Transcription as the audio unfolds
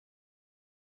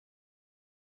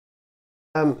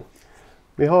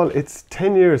Mícheál, it's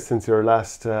 10 years since your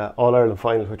last All-Ireland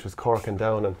final, which was Cork and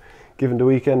Down, and given the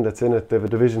weekend that's in it, they have a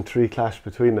Division 3 clash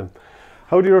between them.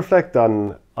 How do you reflect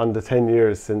on the 10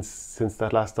 years since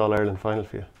that last All-Ireland final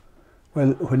for you?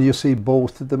 Well, when you see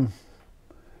both of them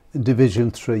in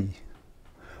Division 3,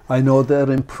 I know they're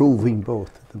improving,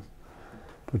 both of them.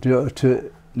 But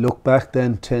to look back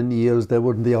then 10 years, they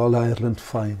were in the All-Ireland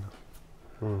final.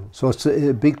 So it's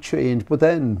a big change, but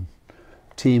then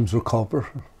teams recover.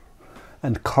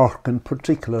 And Cork in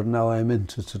particular, now I'm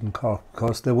interested in Cork,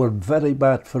 because they were very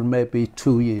bad for maybe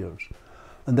 2 years.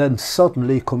 And then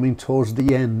suddenly, coming towards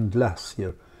the end last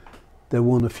year, they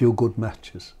won a few good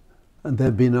matches. And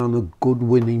they've been on a good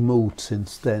winning mood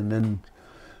since then. And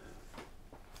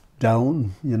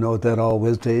Down, you know, they're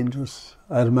always dangerous.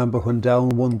 I remember when Down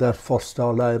won their first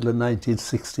All-Ireland in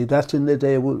 1960, that in the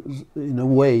day was, in a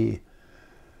way,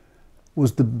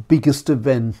 was the biggest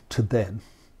event to them.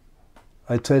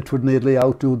 I'd say it would nearly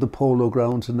outdo the Polo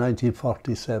Grounds in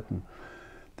 1947.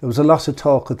 There was a lot of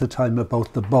talk at the time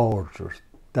about the borders.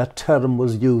 That term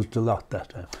was used a lot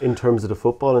that time. In terms of the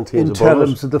football and teams above it? In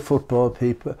terms of the football,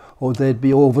 people, they'd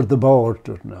be over the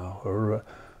border now. Or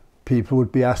people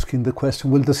would be asking the question,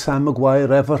 will the Sam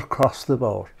Maguire ever cross the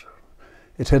border?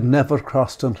 It had never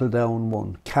crossed until Down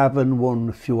won. Cavan won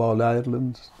a few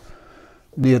All-Irelands.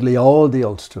 Nearly all the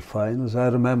Ulster finals. I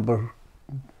remember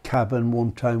Cavan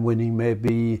one time winning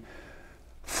maybe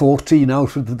 14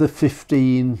 out of the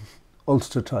 15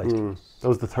 Ulster titles. That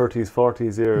was the 30s,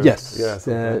 40s era. Yes, yeah,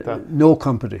 like that. No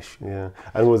competition. Yeah,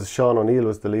 and was Sean O'Neill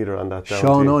was the leader on that Down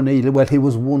Sean team? O'Neill, well, he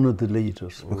was one of the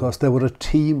leaders because they were a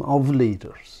team of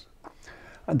leaders.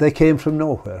 And they came from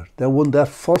nowhere. They won their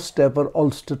first ever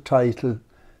Ulster title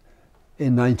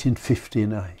in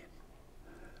 1959.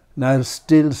 And I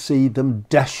still see them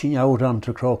dashing out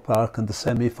onto Croke Park in the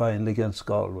semi-final against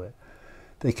Galway.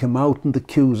 They came out on the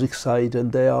Cusack side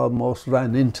and they almost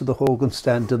ran into the Hogan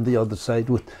stand on the other side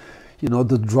with, you know,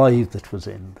 the drive that was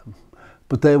in them.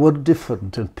 But they were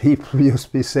different, and people used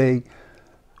to be saying,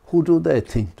 who do they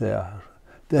think they are?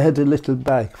 They had a little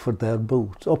bag for their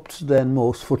boots. Up to then,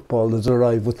 most footballers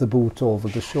arrive with the boots over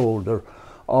the shoulder,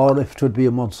 or if it would be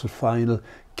a Munster final,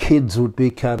 kids would be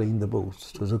carrying the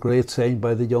boots. There's a great saying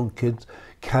by the young kids,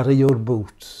 carry your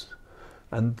boots.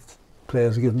 And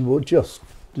players would just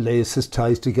laces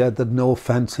tied together, no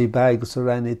fancy bags or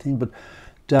anything, but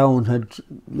Down had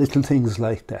little things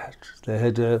like that. They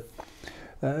had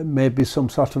maybe some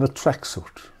sort of a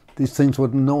tracksuit. These things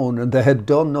weren't known, and they had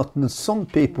done nothing. And some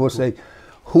people would say,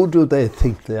 who do they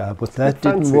think they are? But that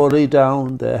didn't worry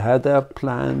Down. They had their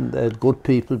plan, they had good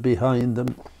people behind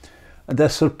them, and they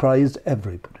surprised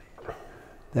everybody.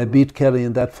 They beat Kerry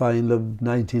in that final of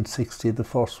 1960, the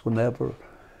first one ever.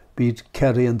 Beat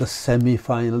Kerry in the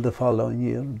semi-final the following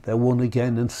year. They won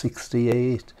again in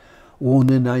 68, won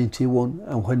in 91.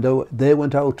 And when they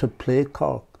went out to play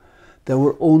Cork, they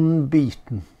were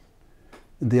unbeaten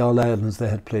in the All-Irelands they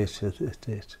had played at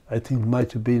it. I think it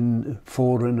might have been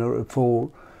four,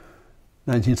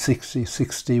 1960,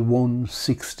 61,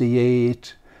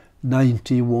 68,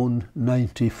 91,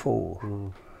 94.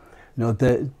 You know,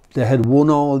 they had won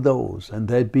all those, and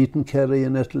they'd beaten Kerry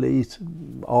in at least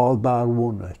all bar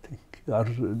one, I think. Or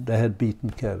they had beaten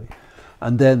Kerry.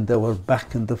 And then they were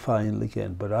back in the final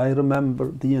again. But I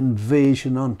remember the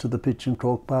invasion onto the pitch in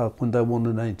Croke Park when they won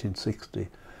in 1960.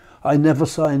 I never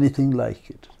saw anything like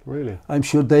it. Really? I'm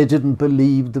sure they didn't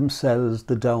believe themselves,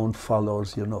 the Down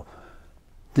followers, you know.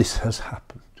 This has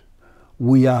happened.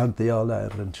 We are the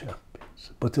All-Ireland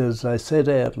champions. But as I said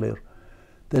earlier,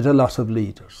 they had a lot of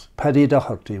leaders. Paddy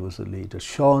Doherty was a leader.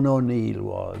 Sean O'Neill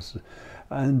was.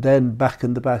 And then back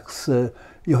in the backs,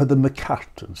 you had the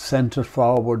McCartans, centre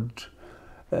forward,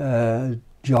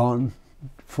 John,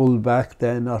 full back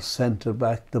then, or centre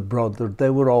back, the brother.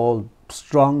 They were all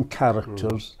strong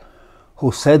characters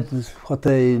who said what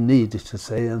they needed to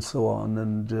say and so on,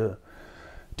 and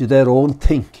did their own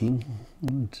thinking.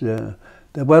 And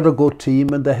they were a good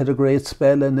team, and they had a great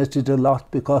spell, and it did a lot,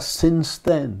 because since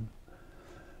then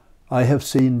I have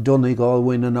seen Donegal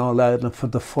win an All-Ireland for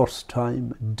the first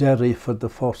time, Derry for the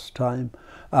first time,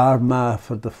 Armagh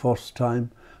for the first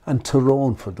time, and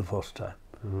Tyrone for the first time.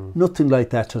 Nothing like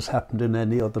that has happened in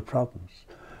any other province.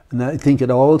 And I think it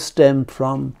all stemmed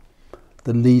from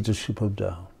the leadership of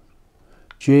Down.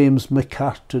 James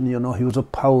McCartan, you know, he was a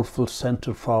powerful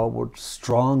centre forward,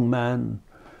 strong man,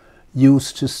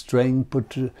 used to strength,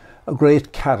 but a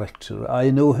great character. I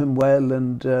knew him well,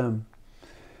 and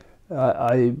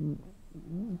I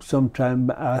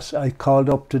called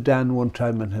up to Dan one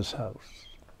time in his house,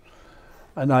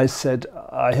 and I said,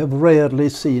 I have rarely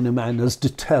seen a man as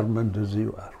determined as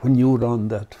you are when you were on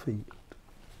that field.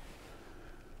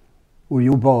 were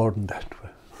you born that way?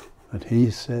 And he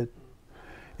said,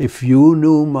 if you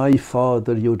knew my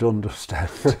father, you'd understand.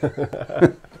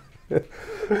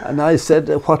 And I said,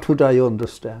 what would I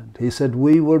understand? He said,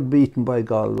 we were beaten by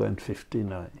Galway in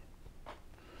 59.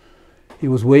 He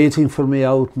was waiting for me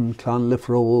out in Clonliffe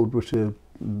Road with a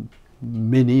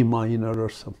mini minor or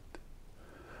something.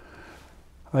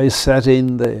 I sat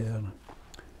in there.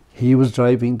 He was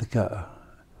driving the car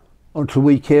until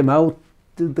we came out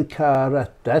to the car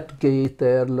at that gate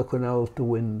there looking out the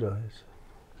windows.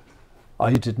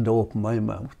 I didn't open my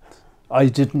mouth. I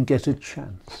didn't get a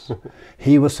chance.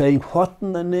 He was saying, what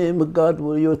in the name of God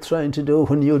were you trying to do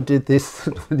when you did this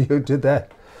and when you did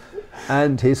that?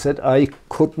 And he said, I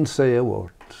couldn't say a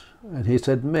word. And he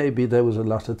said, maybe there was a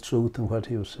lot of truth in what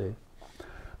he was saying.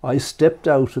 I stepped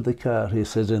out of the car, he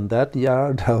said, in that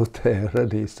yard out there,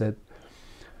 and he said,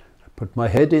 I put my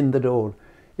head in the door.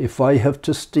 If I have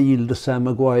to steal the Sam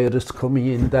Maguire that's coming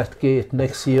in that gate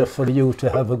next year for you to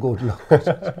have a good look at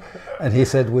it. And he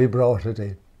said, we brought it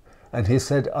in. And he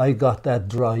said, I got that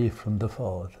drive from the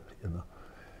father, you know,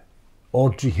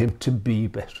 urging him to be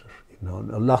better. You know,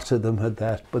 and a lot of them had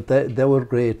that, but they were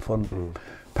great fun.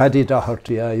 Paddy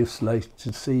Doherty, I used to like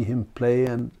to see him play,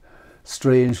 and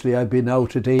strangely, I've been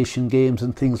out at Asian Games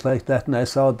and things like that, and I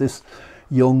saw this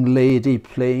young lady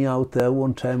playing out there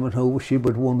one time, and who was she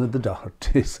but one of the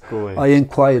Dohertys. I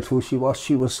inquired who she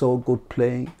was so good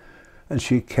playing, and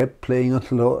she kept playing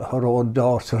until her own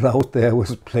daughter out there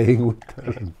was playing with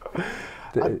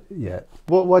her. Yeah.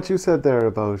 What you said there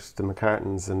about the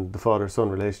McCartans and the father-son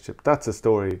relationship, that's a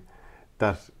story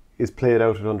that is played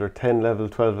out at under 10 level,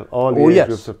 12 level, all the age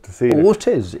groups up to see it. It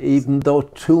is, even though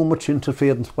too much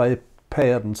interference by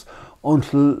parents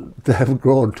until they have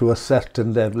grown to a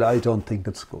certain level, I don't think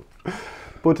it's good.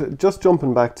 But just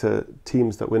jumping back to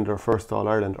teams that win their first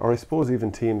All-Ireland, or I suppose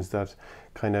even teams that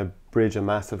kind of bridge a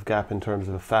massive gap in terms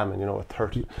of a famine, you know, a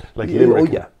 30, like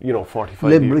Limerick, you know, 45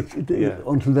 Limerick, years.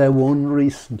 Until they won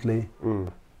recently,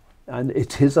 and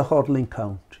it is a hurling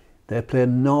county. They play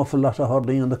an awful lot of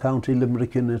hurling in the county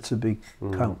Limerick, and it's a big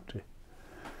county.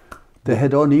 They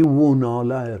had only won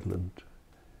All-Ireland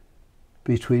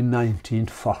between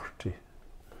 1940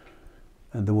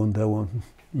 and the one they won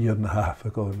a year and a half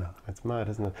ago now. It's mad,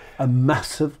 isn't it? A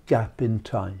massive gap in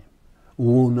time.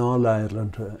 Won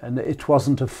All-Ireland, and it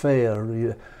wasn't a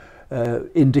fair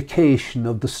indication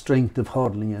of the strength of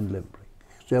hurling in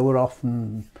Limerick. They were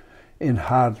often in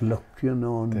hard luck, you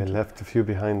know. And they left a few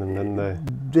behind them, didn't they?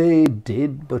 They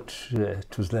did, but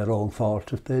it was their own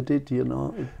fault if they did, you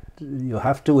know. You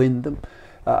have to win them.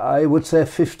 I would say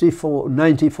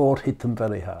 94 hit them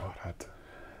very hard.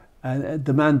 And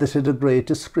the man that had a great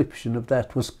description of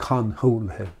that was Con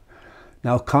Houlihan.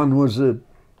 Now, Con was a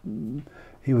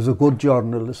good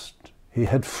journalist. He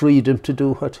had freedom to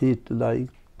do what he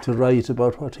liked, to write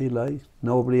about what he liked.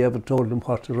 Nobody ever told him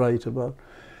what to write about.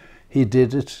 He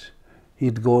did it.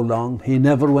 He'd go along. He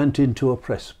never went into a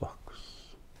press box.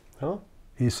 Oh?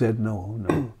 He said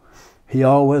no. He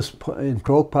always, in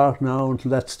Croke Park now, until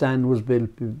that stand was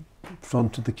built in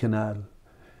front of the canal,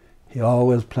 he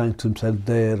always planked himself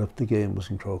there if the game was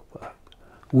in Croke Park,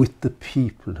 with the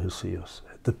people who see us,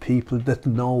 the people that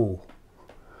know.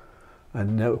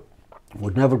 And no,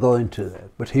 would never go into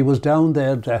that. But he was down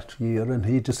there that year, and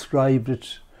he described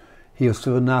it. He used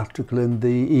to have an article in the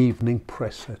Evening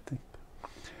Press, I think.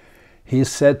 He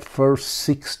said for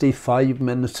 65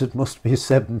 minutes, it must be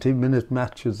 70-minute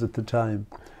matches at the time.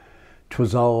 It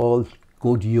was all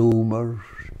good humour,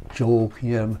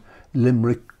 joking, and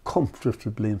Limerick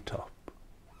comfortably on top.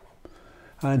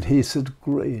 And he said,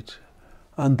 great.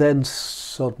 And then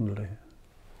suddenly,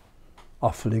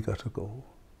 Offaly got a goal.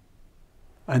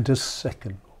 And a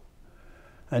second goal.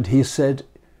 And he said,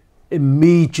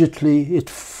 immediately it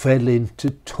fell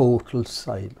into total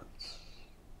silence.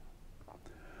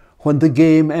 When the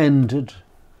game ended,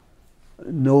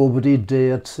 nobody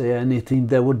dared say anything.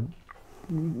 They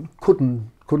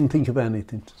couldn't think of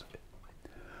anything to say.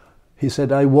 He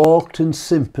said, I walked in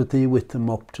sympathy with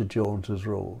them up to Jones's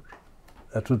Road.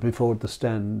 That was before the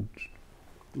stand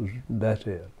was that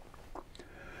area.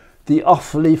 The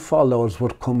Offaly followers were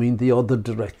coming the other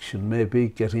direction, maybe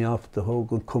getting off the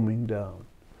hog and coming down.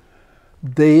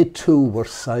 They too were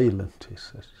silent, he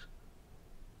said.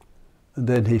 And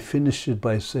then he finished it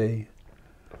by saying,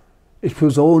 it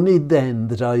was only then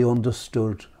that I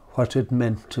understood what it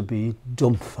meant to be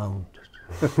dumbfounded.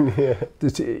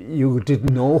 That you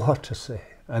didn't know what to say,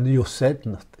 and you said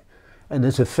nothing. And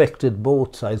it affected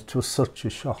both sides. It was such a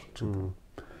shock to them.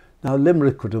 Now,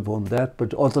 Limerick could have won that,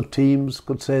 but other teams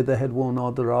could say they had won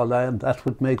other All-Ireland. That's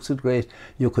what makes it great.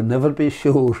 You can never be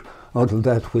sure until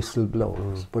that whistle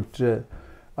blows. But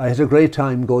I had a great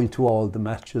time going to all the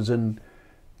matches and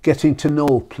getting to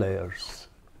know players.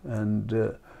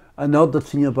 And another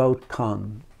thing about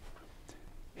Con,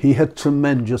 he had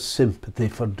tremendous sympathy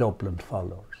for Dublin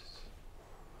followers.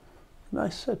 And I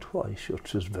said, why?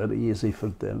 Shucks, it's very easy for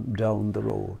them down the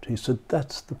road. He said,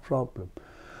 that's the problem.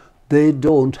 They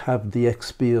don't have the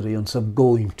experience of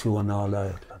going to an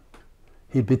All-Ireland.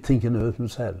 He'd be thinking of it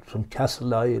himself, from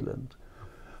Castle Island.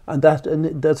 And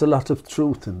there's a lot of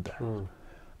truth in that. Mm.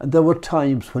 And there were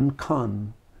times when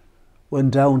Con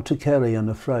went down to Kerry on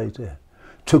a Friday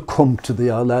to come to the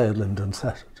All-Ireland on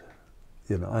Saturday.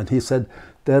 You know, and he said,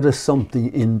 there is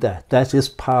something in that. That is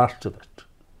part of it.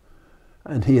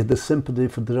 And he had the sympathy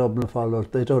for the Dublin followers.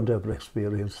 They don't ever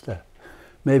experience that.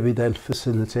 Maybe they'll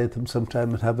facilitate them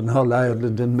sometime and have an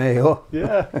All-Ireland in Mayo.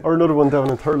 Yeah, or another one down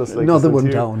in Thurles. Like another one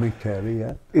down in Kerry,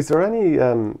 yeah. Is there any,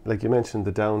 like you mentioned,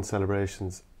 the Down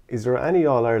celebrations, is there any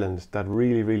All-Ireland that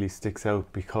really, really sticks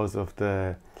out because of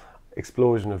the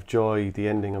explosion of joy, the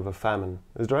ending of a famine?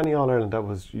 Is there any All-Ireland that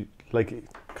was, like,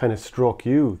 kind of struck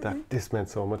you that this meant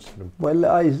so much to them? Well,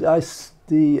 the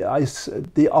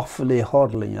Offaly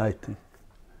hurling, I think.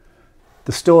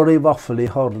 The story of Offaly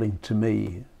hurling, to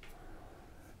me,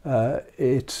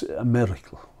 it's a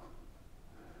miracle.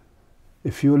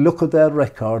 If you look at their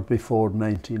record before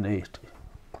 1980,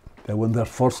 they won their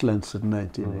first Leinster in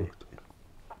 1980.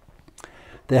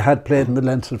 They had played in the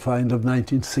Leinster final of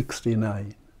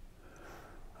 1969.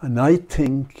 And I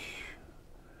think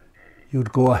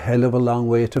you'd go a hell of a long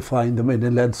way to find them in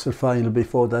a Leinster final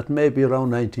before that, maybe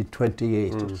around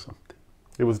 1928 or something.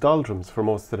 It was doldrums for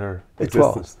most of their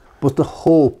existence. It was, but the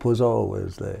hope was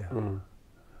always there.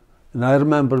 And I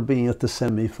remember being at the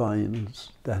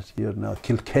semi-finals that year now.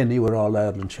 Kilkenny were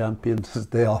All-Ireland champions, as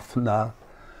they often are.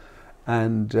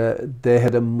 And they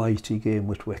had a mighty game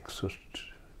with Wexford.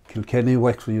 Kilkenny and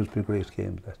Wexford used to be great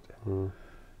games that day.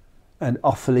 And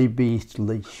Offaly beat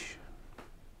Laois.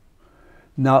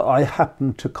 Now, I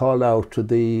happened to call out to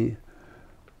the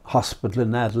hospital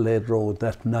in Adelaide Road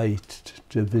that night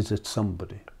to visit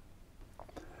somebody.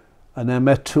 And I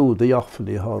met two of the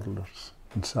Offaly hurlers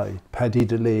inside. Paddy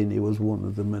Delaney was one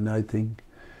of them, and I think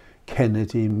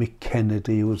Mick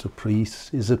Kennedy was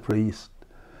is a priest.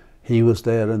 He was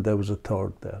there, and there was a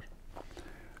third there.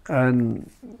 And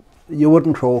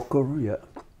Ewan Croker, yeah.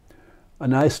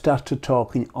 And I started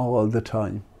talking all the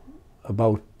time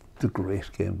about the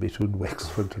great game between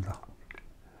Wexford and all.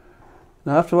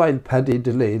 And after a while, Paddy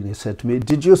Delaney said to me,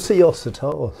 did you see us at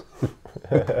all?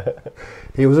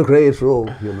 He was a great role,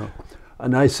 you know.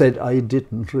 And I said, I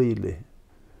didn't really,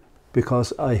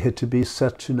 because I had to be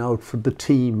searching out for the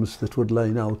teams that would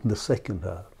line out in the second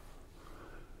half.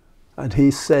 And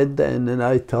he said then, and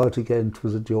I thought again it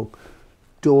was a joke,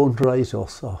 don't write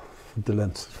us off for the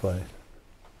Leinster final.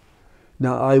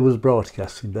 Now, I was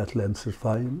broadcasting that Leinster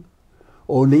final.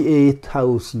 Only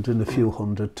 8,000 and a few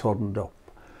hundred turned up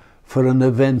for an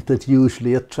event that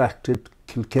usually attracted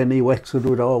Kilkenny. Wexford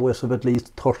would always have at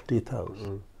least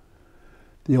 30,000.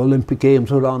 The Olympic Games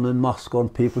were on in Moscow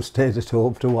and people stayed at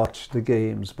home to watch the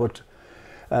games, but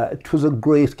it was a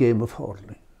great game of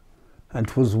hurling, and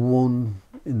it was won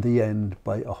in the end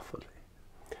by Offaly.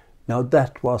 Now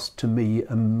that was to me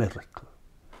a miracle.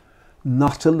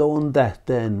 Not alone that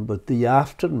then, but the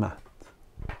aftermath.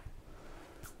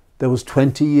 There was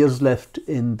 20 years left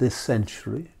in this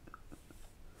century.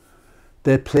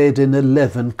 They played in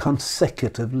 11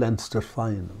 consecutive Leinster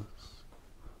finals.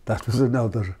 That was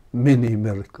another mini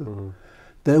miracle.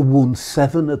 They won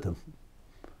 7 of them.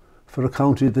 For a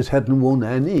county that hadn't won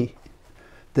any,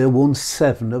 they won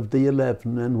 7 of the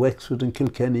 11, and Wexford and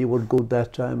Kilkenny were good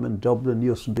that time, and Dublin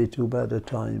used to be too bad at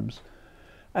times.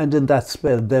 And in that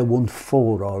spell, they won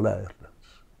 4 All-Irelands.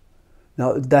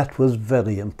 Now, that was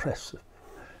very impressive.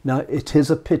 Now, it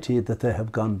is a pity that they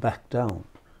have gone back down,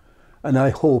 and I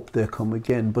hope they come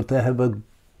again, but they have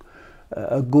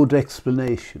a good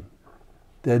explanation.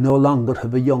 They no longer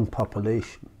have a young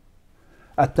population.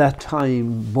 At that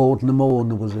time, Board na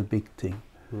Móna was a big thing.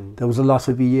 There was a lot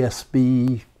of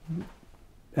ESB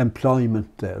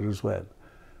employment there as well.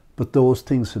 But those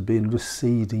things have been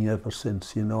receding ever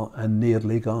since, you know, and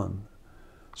nearly gone.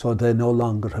 So they no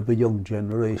longer have a young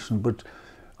generation, but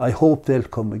I hope they'll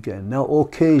come again. Now,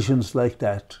 occasions like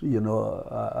that, you know,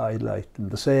 I like them.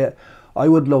 They say, I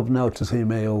would love now to see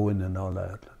Mayo win in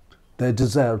All-Ireland. They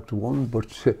deserved one,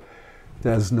 but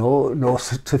there's no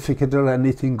certificate or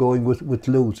anything going with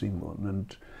losing one.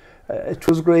 And it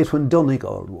was great when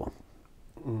Donegal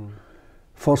won.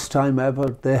 First time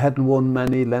ever. They hadn't won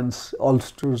many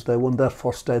Ulsters. They won their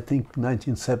first, I think,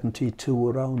 1972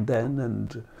 around then,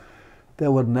 and they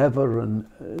were never. And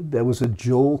there was a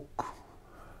joke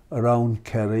around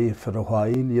Kerry for a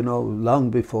while, you know, long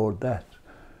before that.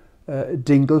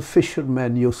 Dingle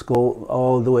fishermen used to go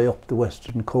all the way up the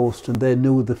western coast, and they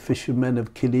knew the fishermen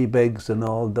of Killybegs and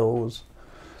all those.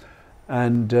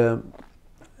 And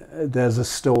there's a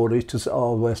story it is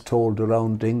always told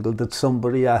around Dingle that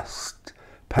somebody asked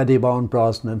Paddy Bourne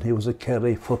Brosnan, he was a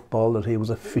Kerry footballer, he was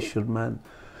a fisherman,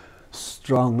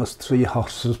 strong as 3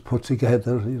 horses put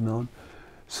together, you know.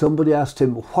 Somebody asked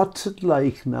him, what's it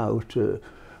like now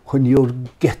when you're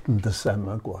getting the Sam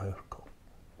Maguire Cup?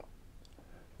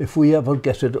 If we ever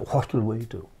get it, what will we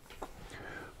do?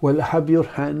 Well, have your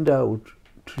hand out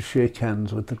to shake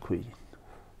hands with the Queen.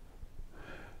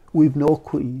 We've no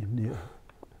Queen here.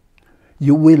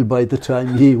 You will by the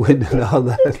time ye win and all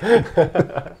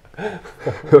that.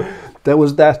 There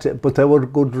was that, but there was a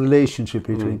good relationship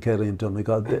between Kerry and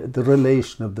Donegal, the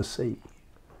relation of the sea.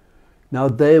 Now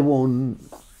they won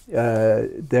in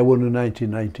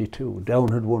 1992, Down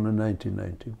had won in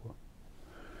 1991.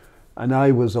 And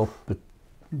I was up at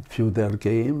a few of their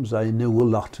games. I knew a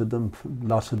lot of them.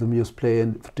 Lots of them used to play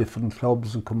in different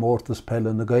clubs and Comórtas Pell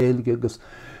na Gaeilge agus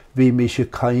bhí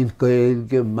Mícheál Ó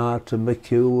Muircheartaigh, Martin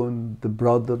McHugh and the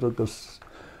brother agus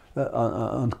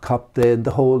and Captain,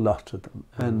 the whole lot of them.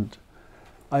 And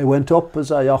I went up,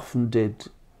 as I often did,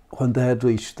 when they had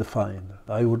reached the final.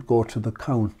 I would go to the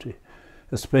county,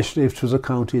 especially if it was a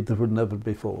county that would never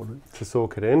before. To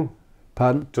soak it in?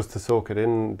 Pardon? Just to soak it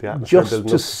in, the atmosphere. Just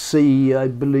to see, I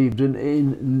believed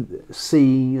in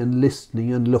seeing and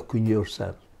listening and looking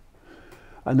yourself.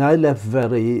 And I left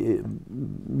very,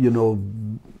 you know,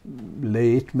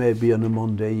 late, maybe on a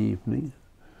Monday evening,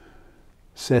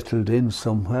 settled in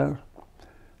somewhere,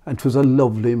 and it was a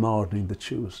lovely morning, the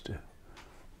Tuesday.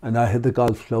 And I had the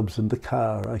golf clubs in the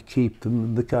car. I keep them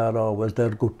in the car always. They're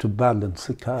good to balance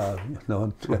the car, you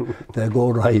know, they go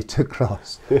right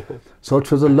across. So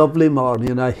it was a lovely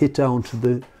morning, and I hit down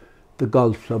to the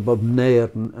golf club of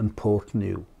Nairn and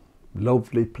Portnew.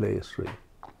 Lovely place, really.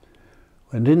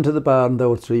 Went into the bar, and there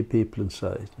were 3 people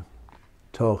inside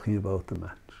talking about the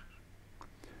match.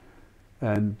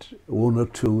 And 1 or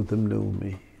 2 of them knew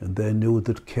me, and they knew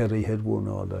that Kerry had won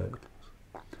all Ireland.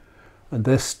 And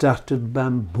they started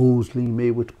bamboozling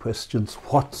me with questions.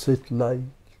 What's it like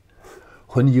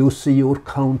when you see your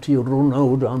county run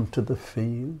out onto the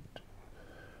field?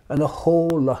 And a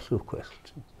whole lot of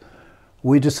questions.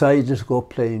 We decided to go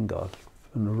playing golf.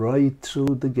 And right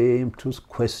through the game, it was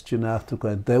question after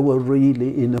question. They were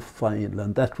really in a final,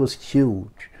 and that was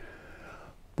huge.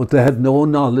 But they had no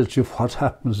knowledge of what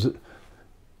happens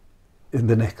in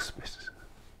the next bit.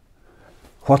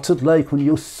 What's it like when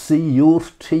you see your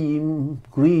team,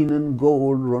 green and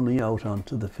gold, running out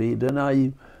onto the field? And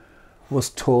I was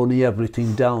toning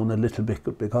everything down a little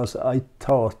bit because I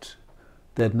thought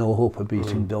they had no hope of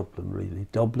beating Dublin, really.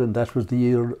 Dublin, that was the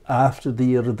year after the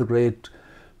year of the great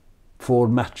 4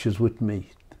 matches with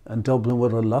Meath. And Dublin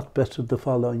were a lot better the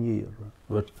following year.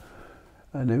 But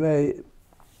anyway,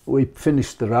 we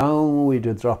finished the round, we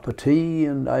did a drop of tea,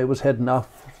 and I was heading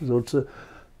off. So it's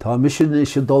Tá mission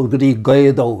is a dul grí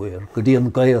gaid over, grí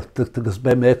an gaid agus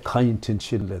be me kind in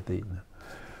Shilladina.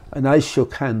 And I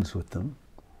shook hands with them.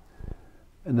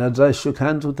 And as I shook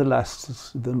hands with the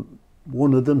last,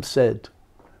 one of them said,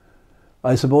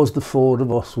 I suppose the 4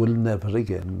 of us will never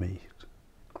again meet.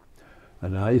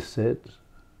 And I said,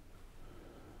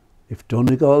 if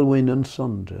Donegal win on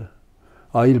Sunday,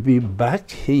 I'll be back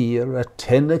here at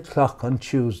 10 o'clock on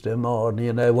Tuesday morning,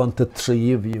 and I want the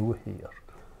 3 of you here.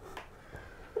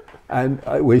 And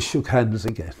we shook hands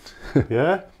again.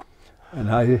 Yeah? And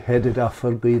I headed off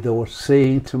for Guido,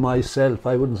 saying to myself,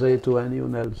 I wouldn't say it to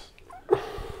anyone else,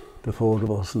 the 4 of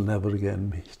us will never again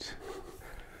meet.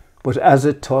 But as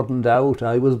it turned out,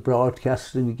 I was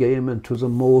broadcasting the game, and it was a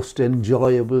most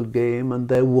enjoyable game, and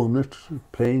they won it,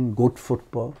 playing good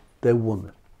football. They won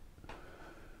it.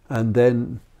 And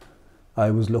then I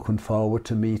was looking forward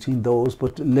to meeting those,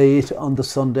 but late on the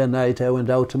Sunday night I went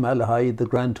out to Malahide, the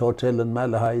Grand Hotel in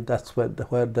Malahide. That's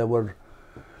where they were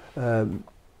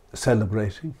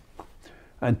celebrating.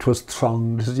 And 'twas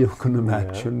thronged, as you can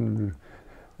imagine.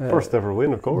 Yeah. First ever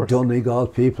win, of course. Donegal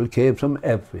people came from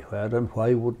everywhere, and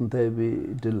why wouldn't they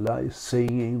be delighted,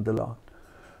 singing the lot?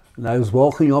 And I was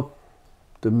walking up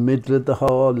the middle of the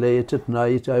hall late at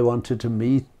night. I wanted to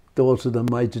meet those of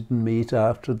them I didn't meet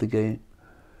after the game.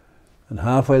 And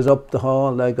halfway up the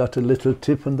hall, I got a little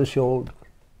tip on the shoulder.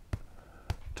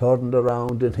 Turned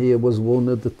around, and here was one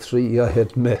of the 3 I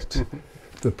had met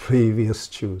the previous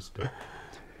Tuesday.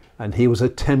 And he was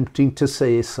attempting to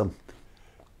say something.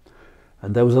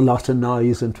 And there was a lot of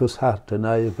noise, and it was hot. And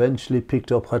I eventually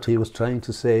picked up what he was trying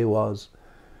to say was,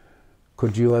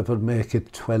 could you ever make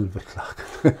it 12 o'clock?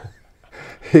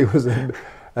 He was a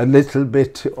little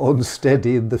bit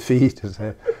unsteady in the feet.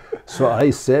 So I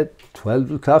said,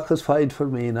 12 o'clock is fine for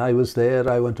me. And I was there.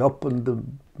 I went up on the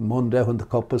Monday when the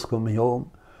cup was coming home.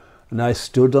 And I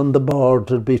stood on the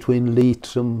border between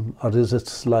Leitrim, or is it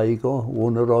Sligo,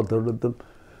 one or other of them,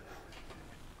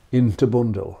 into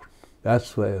Bundoran.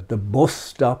 That's where the bus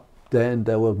stopped then.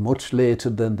 They were much later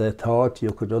than they thought.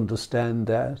 You could understand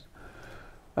that.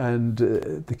 And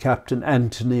the captain,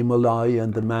 Anthony Molloy,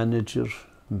 and the manager,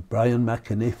 Brian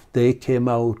McAniff, they came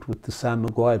out with the Sam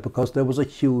Maguire because there was a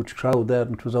huge crowd there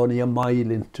and it was only a mile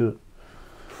into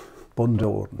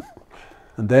Bundoran.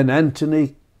 And then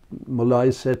Anthony Molloy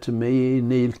said to me,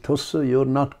 Neil Tussa, you're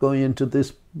not going into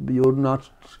this, we're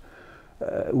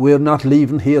not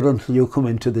leaving here until you come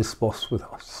into this bus with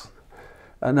us.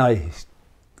 And I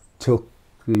took,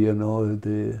 you know,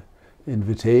 the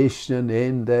invitation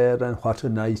in there, and what a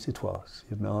night it was,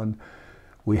 you know. And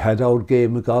we had our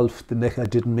game of golf the next. I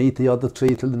didn't meet the other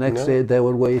three till the next day. They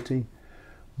were waiting,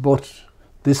 but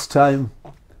this time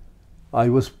I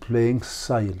was playing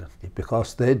silently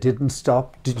because they didn't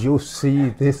stop. Did you see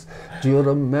this? Do you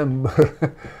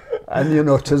remember? And you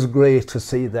know, it was great to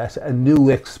see that, a new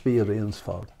experience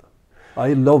for them.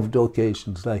 I loved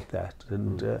occasions like that,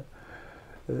 and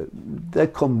they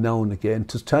come now and again.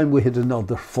 It's time we had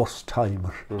another first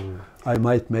timer. I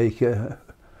might make a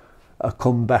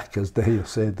comeback, as they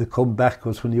say. The comeback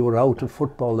was when you were out of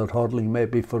football or hurling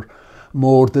maybe for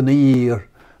more than a year,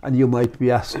 and you might be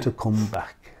asked to come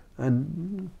back.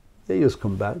 And they just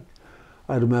come back.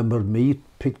 I remember Meath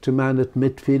picked a man at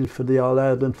midfield for the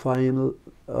All-Ireland final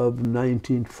of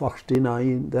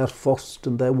 1949, their first,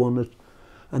 and they won it.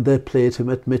 And they played him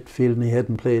at midfield and he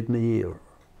hadn't played in a year.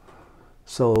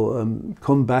 So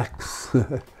comebacks,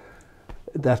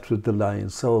 that was the line.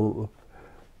 So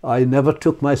I never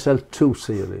took myself too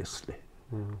seriously,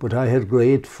 but I had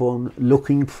great fun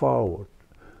looking forward.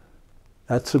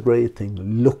 That's a great thing,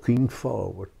 looking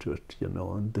forward to it, you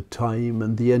know, and the time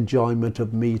and the enjoyment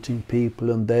of meeting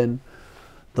people, and then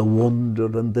the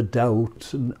wonder and the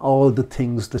doubt and all the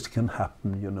things that can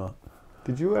happen, you know.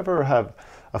 Did you ever have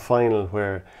a final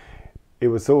where it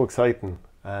was so exciting,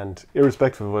 and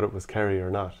irrespective of whether it was Kerry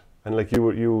or not, and like you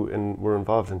were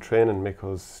involved in training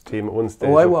Mickle's team at one stage?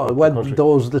 Oh, I was. Well,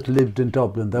 those that lived in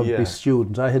Dublin, that would be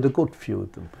students. I had a good few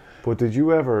of them. But did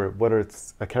you ever, whether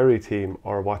it's a Kerry team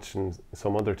or watching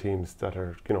some other teams that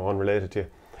are, you know, unrelated to you,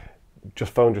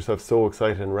 just found yourself so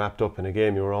excited and wrapped up in a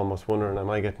game you were almost wondering,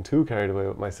 am I getting too carried away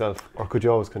with myself, or could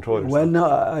you always control yourself? Well, no,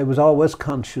 I was always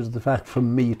conscious of the fact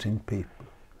from meeting people.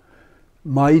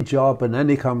 My job and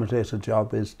any commentator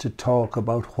job is to talk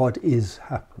about what is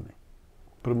happening.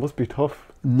 But it must be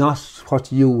tough. Not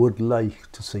what you would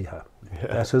like to see happening.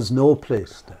 Yeah. That has no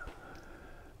place there.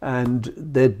 And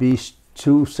there'd be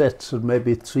two sets or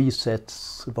maybe three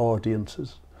sets of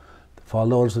audiences, the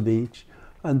followers of each,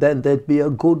 and then there'd be a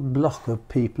good block of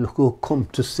people who come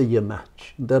to see a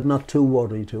match. They're not too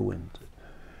worried who wins it.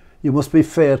 You must be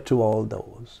fair to all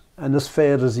those, and as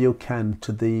fair as you can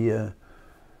to the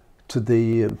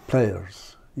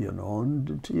players, you know.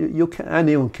 And you can,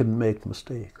 anyone can make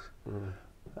mistakes,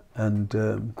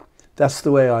 and that's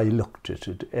the way I looked at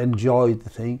it. Enjoy the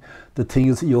thing. The thing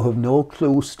is, you have no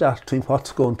clue starting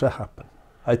what's going to happen.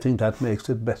 I think that makes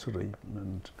it better even.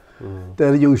 And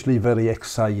they're usually very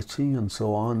exciting and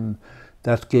so on.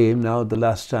 That game now, the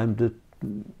last time that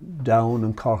Down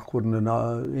and Cork were in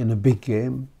a big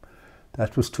game,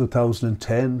 that was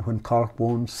 2010 when Cork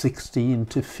won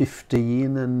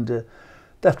 16-15, and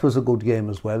that was a good game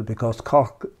as well, because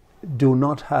Cork do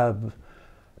not have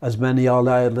as many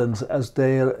All-Irelands as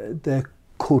they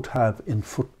could have in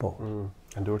football.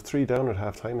 And there were 3 down at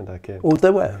half-time in that game. Oh,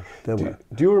 they were.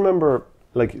 Do you remember,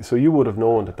 like, so you would have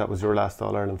known that was your last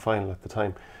All-Ireland final at the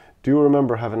time. Do you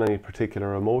remember having any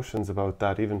particular emotions about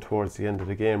that, even towards the end of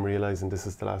the game, realising this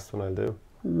is the last one I'll do?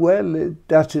 Well,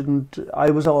 that didn't. I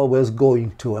was always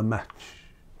going to a match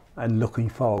and looking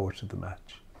forward to the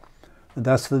match. And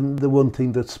that's the one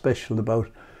thing that's special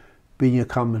about being a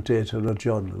commentator or a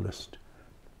journalist.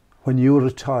 When you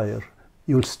retire,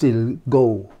 you'll still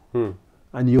go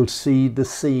and you'll see the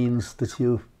scenes that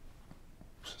you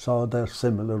saw there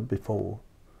similar before.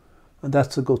 And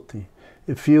that's a good thing.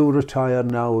 If you retire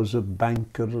now as a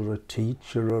banker or a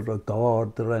teacher or a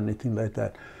guard or anything like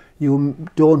that, you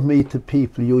don't meet the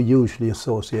people you usually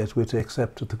associate with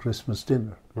except at the Christmas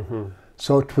dinner.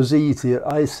 So it was easier.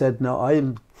 I said, now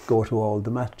I'll go to all the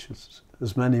matches,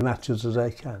 as many matches as I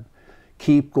can.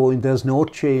 Keep going. There's no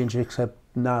change except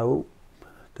now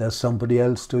there's somebody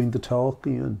else doing the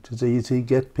talking, and it's easy to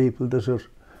get people that are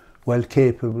well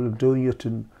capable of doing it.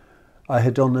 And I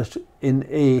had done it in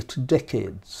 8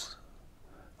 decades.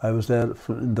 I was there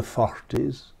in the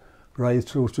 40s, right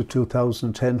through to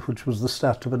 2010, which was the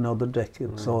start of another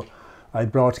decade. So I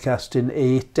broadcast in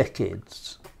 8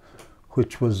 decades,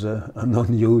 which was an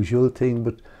unusual thing,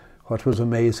 but what was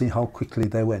amazing how quickly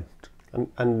they went.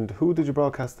 And who did you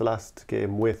broadcast the last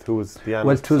game with? Who was the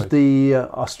analyst? Well, it was the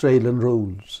Australian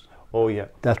rules. Oh, yeah.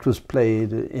 That was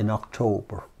played in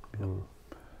October.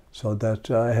 So that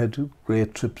I had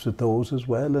great trips with those as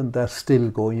well, and they're still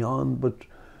going on. But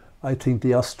I think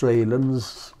the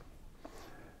Australians,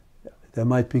 they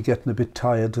might be getting a bit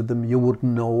tired of them. You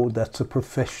wouldn't know, that's a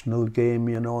professional game,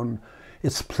 you know, and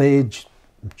it's played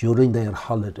during their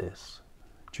holidays,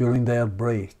 during their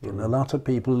break, and a lot of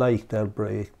people like their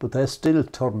break, but they still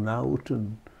turn out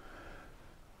and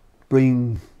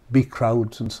bring big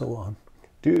crowds and so on.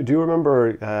 Do you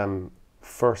remember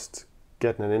first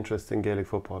getting an interest in Gaelic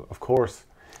football? Of course.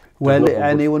 Well,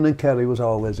 anyone in Kerry was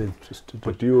always interested.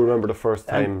 But do you remember the first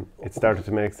time it started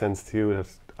to make sense to you that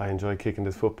I enjoy kicking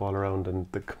this football around and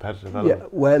the competitive element? Yeah,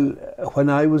 well, when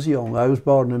I was young, I was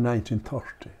born in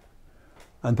 1930,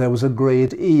 and there was a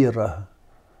great era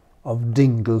of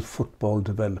Dingle football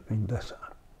developing that.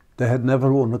 They had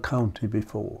never won a county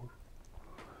before.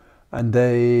 And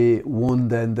they won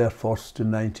then their first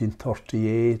in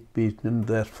 1938, beaten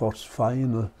their first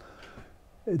final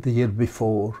the year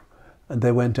before. And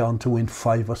they went on to win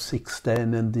 5 or 6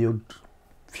 then, and they had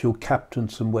a few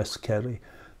captains from West Kerry.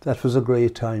 That was a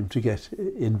great time to get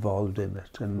involved in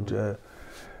it. And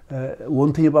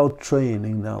one thing about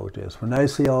training nowadays, when I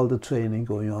see all the training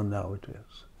going on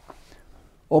nowadays,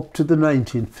 up to the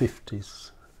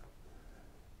 1950s,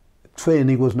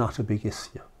 training was not a big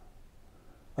issue.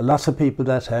 A lot of people at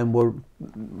that time were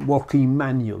working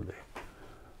manually.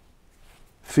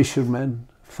 Fishermen,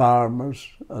 farmers,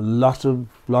 a lot of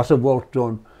work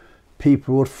done.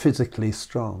 People were physically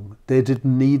strong. They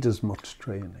didn't need as much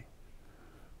training.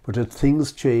 But as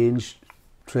things changed,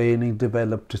 training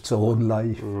developed its own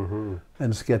life, and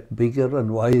it's get bigger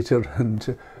and wider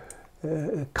and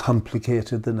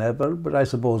complicated than ever. But I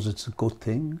suppose it's a good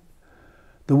thing.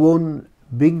 The one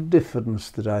big difference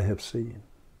that I have seen,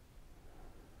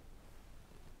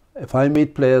 if I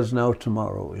meet players now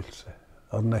tomorrow, we'll say,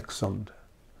 or next Sunday,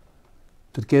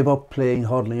 that gave up playing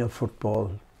hurling or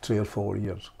football 3 or 4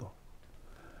 years ago,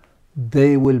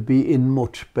 they will be in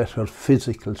much better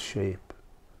physical shape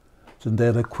than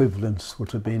their equivalents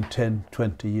would have been 10,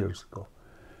 20 years ago.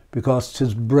 Because it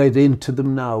is bred into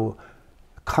them now,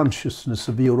 consciousness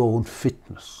of your own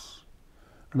fitness.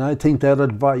 And I think they're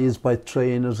advised by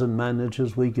trainers and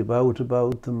managers, we give out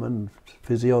about them, and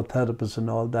physiotherapists and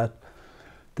all that,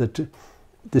 that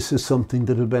this is something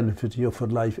that will benefit you for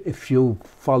life if you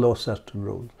follow certain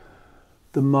rules.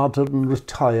 The modern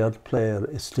retired player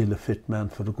is still a fit man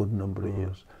for a good number of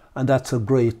years. And that's a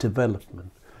great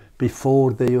development.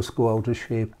 Before, they used to go out of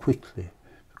shape quickly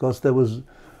because there was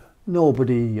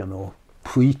nobody, you know,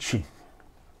 preaching.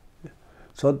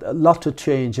 So a lot of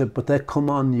change, but they come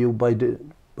on you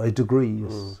by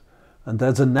degrees. And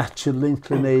there's a natural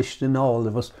inclination in all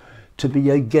of us to be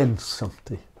against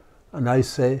something. And I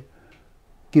say,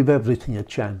 give everything a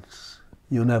chance.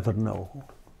 You never know.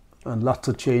 And lots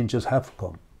of changes have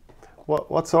come.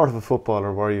 What sort of a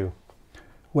footballer were you?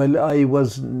 Well, I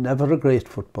was never a great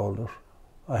footballer.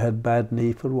 I had bad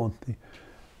knee for one thing.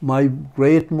 My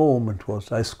great moment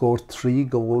was I scored 3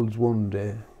 goals one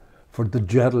day for the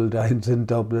Geraldines in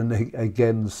Dublin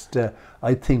against,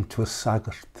 I think it was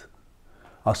Sagart.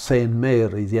 Or St.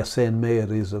 Mary's, yeah, St.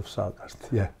 Mary's of Sagart,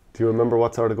 yeah. Do you remember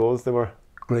what sort of goals they were?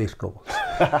 Great goals.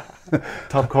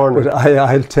 Top corner. But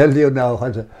I'll tell you now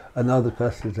what another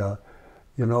question.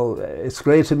 You know, it's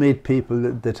great to meet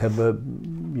people that have a,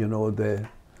 you know, the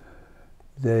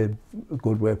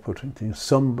good way of putting things.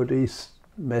 Somebody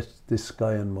met this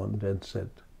guy on Monday and said,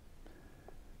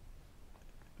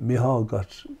 Mícheál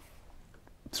got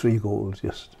 3 goals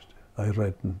yesterday. I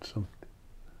read in something.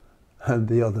 And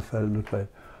the other fellow replied,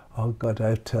 oh God, I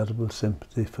have terrible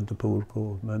sympathy for the poor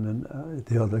goalman. And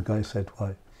the other guy said,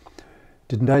 why?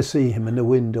 Didn't I see him in a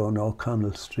window on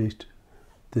O'Connell Street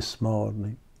this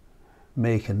morning,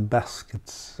 making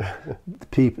baskets?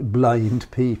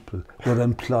 Blind people were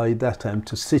employed that time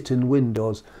to sit in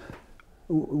windows,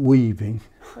 weaving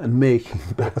and making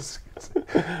baskets.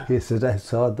 He said, I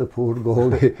saw the poor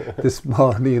goalie this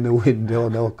morning in a window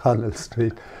on O'Connell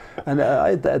Street. And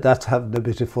that's having a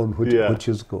bit of fun, which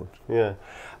is good. Yeah.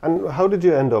 And how did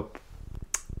you end up?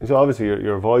 So obviously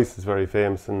your voice is very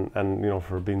famous, and you know,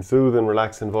 for being soothing,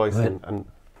 relaxing voice, and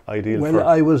ideal. Well,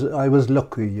 I was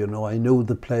lucky, you know. I knew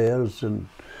the players, and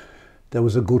there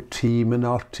was a good team in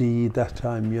RT that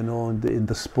time, you know, in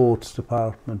the sports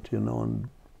department, you know, and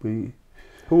we...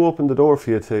 Who opened the door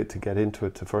for you to get into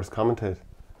it, to first commentate?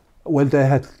 Well, they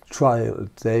had trials.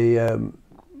 That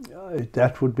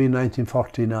would be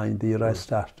 1949, the year I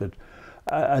started.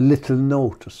 A little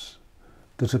notice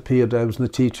that appeared. I was in the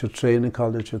teacher training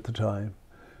college at the time,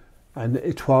 and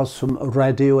it was from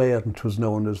Radio Éireann, it was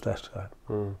known as that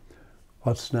time.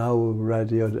 What's now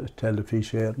Radio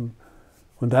Television.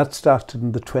 When that started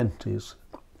in the 20s,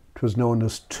 it was known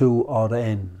as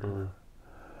 2RN.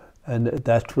 And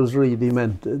that was really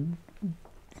meant, the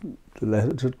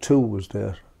letter 2 was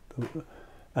there,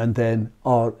 and then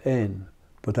RN,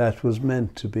 but that was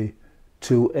meant to be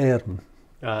 2 Éireann.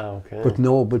 Ah, okay. But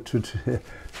no,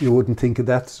 you wouldn't think of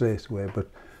that straight away, but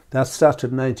that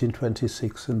started in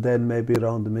 1926, and then maybe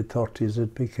around the mid-30s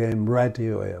it became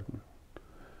Radio Éireann.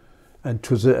 And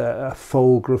it was a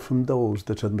fogra from those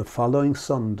that on the following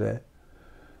Sunday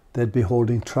they'd be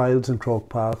holding trials in Croke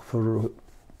Park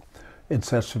in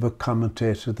search of a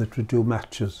commentator that would do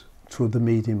matches through the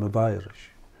medium of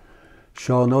Irish.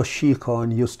 Sean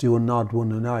O'Sheacon used to do an odd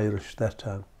one in Irish that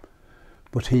time,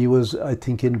 but he was, I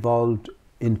think, involved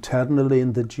internally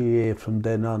in the GA from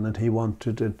then on, and he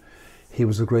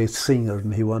was a great singer,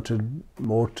 and he wanted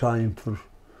more time for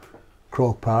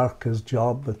Croke Park, his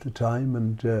job at the time,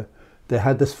 and they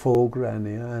had this fogra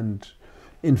and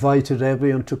invited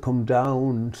everyone to come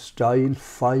down, style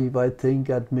 5, I think,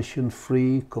 admission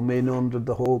free, come in under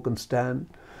the Hogan stand.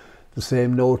 The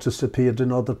same notice appeared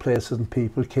in other places, and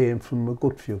people came from a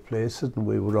good few places, and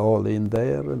we were all in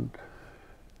there, and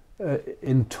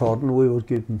in turn we were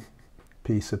given a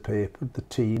piece of paper, the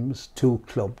teams, 2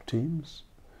 club teams,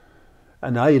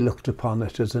 and I looked upon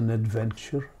it as an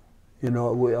adventure. You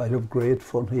know, I had great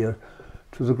fun here.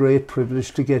 It was a great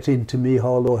privilege to get into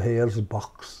Mícheál O'Muircheartaigh's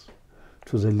box.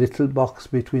 It was a little box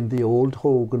between the old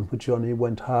Hogan, which only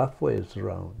went halfway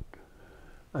around,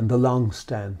 and the long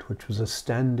stand, which was a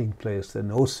standing place. There were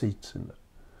no seats in it.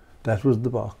 That was the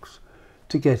box.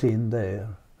 To get in there,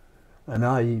 and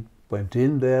I went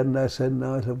in there and I said,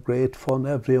 no, I'd have great fun.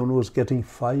 Everyone was getting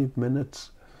 5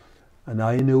 minutes, and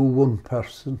I knew one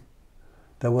person.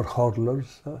 There were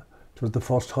hurlers. It was the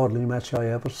first hurling match I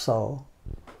ever saw.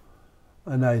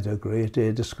 And I had a great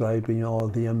day describing all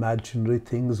the imaginary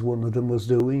things one of them was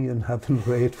doing and having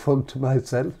great fun to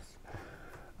myself.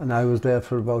 And I was there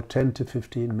for about 10 to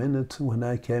 15 minutes, and when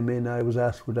I came in I was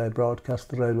asked would I broadcast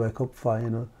the Railway Cup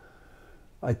final.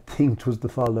 I think it was the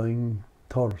following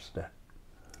Thursday.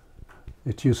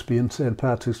 It used to be on St.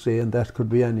 Patrick's Day, and that could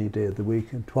be any day of the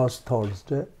week. It was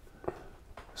Thursday,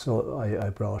 so I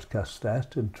broadcast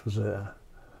that, and it was a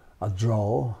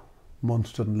draw.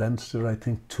 Munster and Leinster, I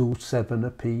think 2-7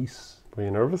 apiece. Were you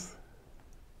nervous?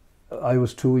 I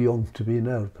was too young to be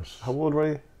nervous. How old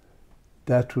were you?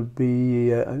 That would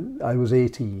be, I was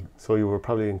 18. So you were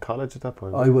probably in college at that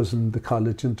point? I was in the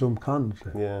college in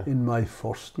Drumcondra, yeah. In my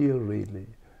first year really.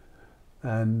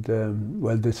 And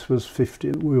well, this was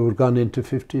 50, we were gone into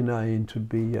 59 to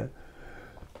be,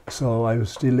 so I was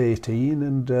still 18,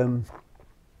 and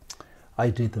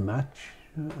I did the match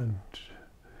and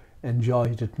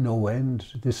enjoyed it no end.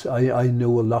 I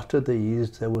knew a lot of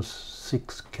these. There was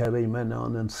 6 Kerry men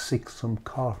on and 6 from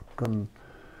Cork, and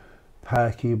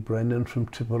Parky Brennan from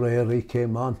Tipperary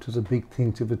came on. It was a big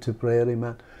thing to be a Tipperary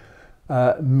man.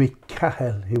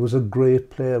 Mícheál, he was a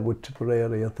great player with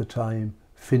Tipperary at the time,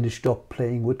 finished up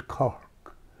playing with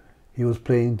Cork. He was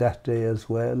playing that day as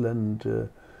well, and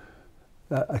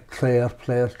a Clare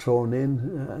player thrown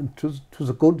in, and it was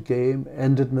a good game,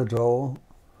 ended in a draw.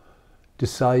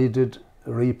 Decided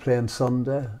replay on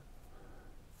Sunday.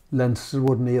 Leinster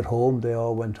were near home, they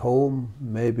all went home,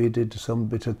 maybe did some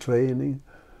bit of training.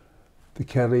 The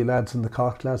Kerry lads and the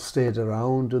Cork lads stayed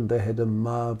around, and they had a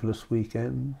marvellous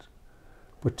weekend.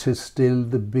 But 'tis still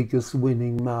the biggest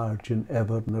winning margin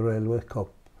ever in the Railway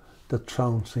Cup, the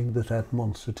trouncing that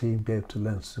Munster team gave to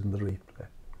Leinster in the replay.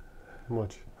 How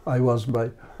much? I wasn't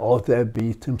right. Oh, they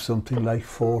beat him something like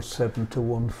 4-7 to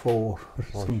 1-4 or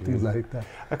something like that.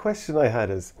 A question I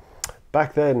had is,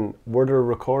 back then, were there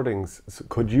recordings? So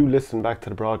could you listen back to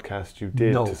the broadcast you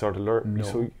did to sort of learn? No.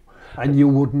 So, and you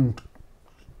wouldn't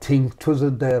think it was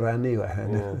there anyway.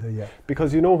 Yeah. Yeah.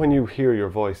 Because you know when you hear your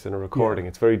voice in a recording,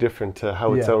 it's very different to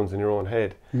how it sounds in your own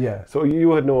head. Yeah. So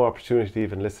you had no opportunity to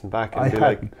even listen back and be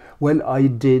like... Well, I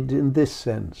did in this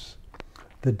sense.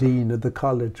 The dean of the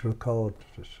college recorded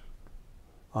it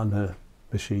on a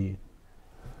machine,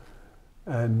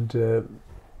 and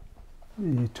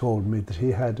he told me that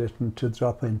he had it and to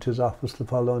drop into his office the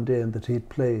following day and that he'd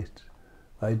play it.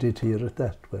 I did hear it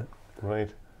that way.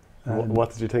 Right.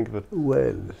 What did you think of it?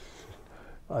 Well,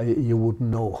 you wouldn't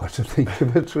know what to think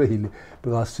of it really,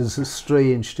 because it's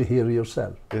strange to hear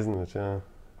yourself. Isn't it? Yeah.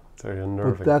 It's very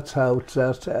unnerving. But that's how it's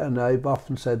at, and I've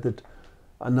often said that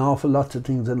an awful lot of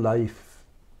things in life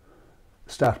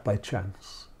start by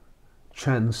chance.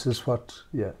 Chance is what,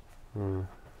 yeah. Mm.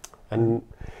 And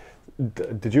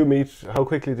did you meet, how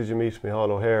quickly did you meet Mícheál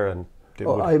O'Hare? And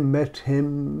I met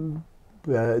him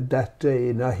that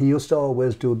day. Now, he used to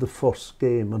always do the first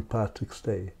game on Patrick's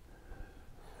Day.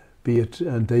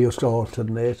 And they used to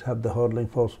alternate, have the hurling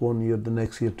first one year, the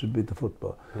next year to be the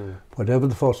football. Whatever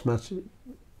the first match,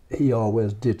 he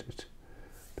always did it,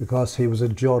 because he was a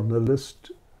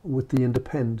journalist with the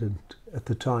Independent at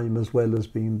the time, as well as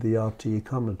being the RTE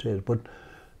commentator. But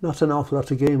not an awful lot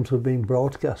of games were being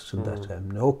broadcast at that time.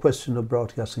 No question of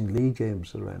broadcasting league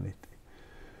games or anything.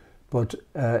 But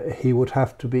he would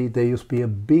have to be, there used to be a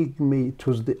big meet. It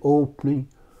was the opening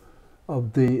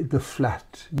of the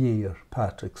flat year,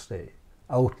 Patrick's Day,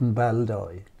 out in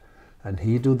Baldoyle. And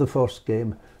he'd do the first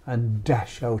game and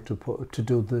dash out to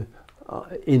do the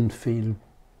infield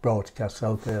broadcast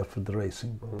out there for the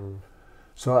racing boat.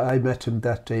 So I met him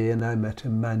that day, and I met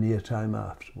him many a time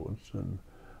afterwards. And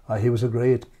he was a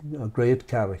great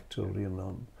character, you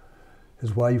know.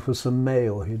 His wife was from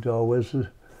Mayo. He'd always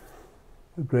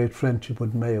a great friendship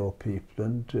with Mayo people,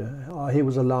 and he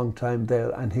was a long time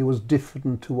there, and he was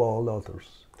different to all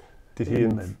others. Did he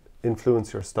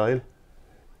influence your style?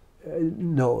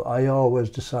 No, I always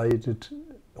decided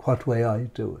what way I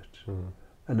do it,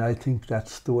 and I think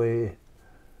that's the way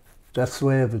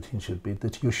everything should be.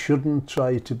 That you shouldn't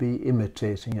try to be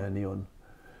imitating anyone,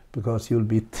 because you'll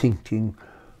be thinking,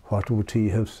 what would he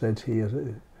have said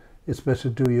here? It's better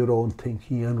to do your own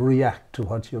thinking and react to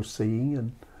what you're seeing,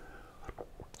 and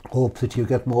hope that you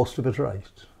get most of it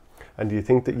right. And do you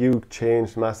think that you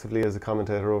changed massively as a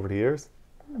commentator over the years?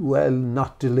 Well,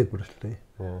 not deliberately.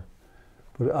 Yeah.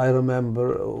 But I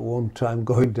remember one time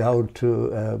going down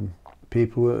to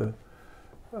people.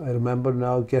 I remember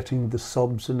now getting the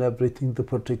subs and everything the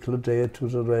particular day. It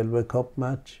was a Railway Cup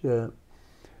match.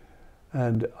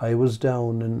 And I was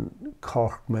down in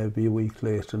Cork maybe a week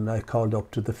later, and I called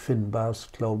up to the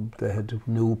Finbars Club. They had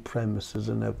new premises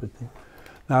and everything.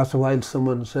 And after a while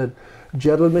someone said,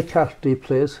 Gerald McCarthy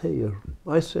plays here.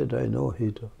 I said, I know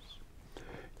he does.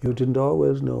 You didn't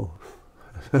always know.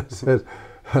 I said,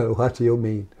 what do you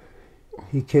mean?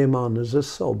 He came on as a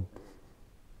sub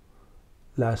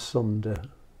last Sunday,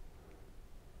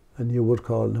 and you would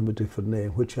call him a different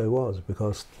name, which I was,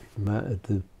 because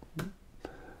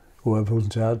whoever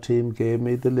was in our team gave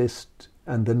me the list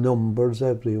and the numbers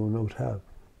everyone would have.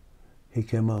 He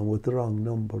came on with the wrong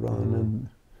number on, and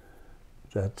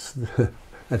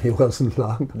and he wasn't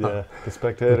long. Yeah, the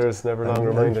spectators never long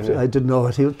reminding you. I didn't know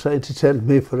what he was trying to tell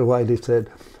me for a while. He said,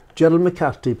 Gerald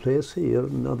McCarthy plays here.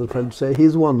 And another friend say,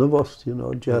 he's one of us, you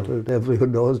know, Gerald.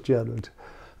 Everyone knows Gerald.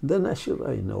 And then I said,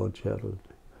 I know Gerald.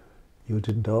 You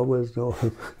didn't always know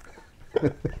him.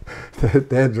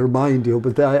 They'd remind you,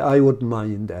 but I wouldn't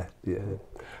mind that. Yeah.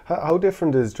 How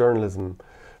different is journalism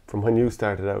from when you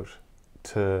started out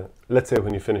to, let's say,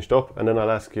 when you finished up, and then I'll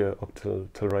ask you up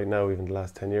till right now, even the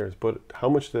last 10 years, but how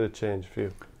much did it change for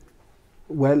you?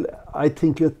 Well, I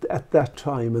think at that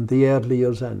time, in the early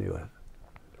years anyway,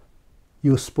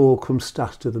 you spoke from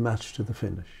start to the match to the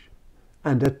finish,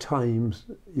 and at times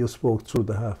you spoke through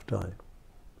the half time.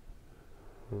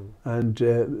 And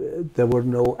there were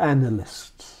no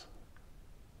analysts.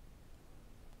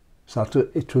 So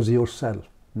it was yourself.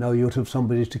 Now you'd have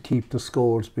somebody to keep the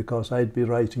scores, because I'd be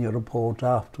writing a report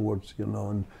afterwards, you know,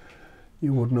 and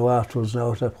you would know afterwards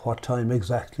now at what time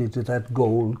exactly did that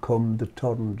goal come that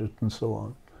turned it and so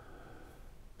on.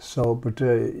 So, but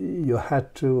you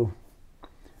had to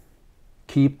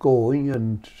keep going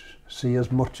and see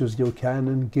as much as you can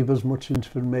and give as much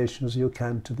information as you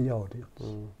can to the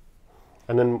audience.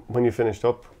 And then when you finished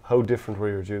up, how different were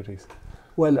your duties?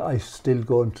 Well, I still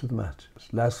go into the matches.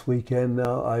 Last weekend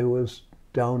now, I was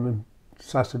down on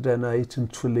Saturday night in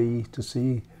Tralee to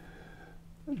see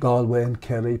Galway and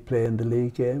Kerry playing the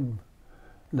league game.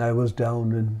 And I was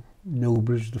down in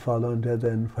Newbridge the following day,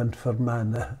 then when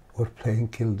Fermanagh were playing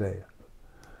Kildare.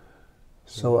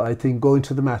 So I think going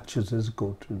to the matches is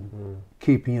good, and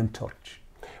keeping in touch.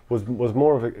 Was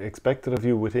more of it expected of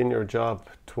you within your job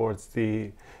towards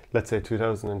the, let's say,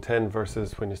 2010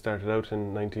 versus when you started out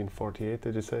in 1948,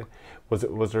 did you say?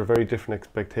 Was there very different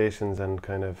expectations and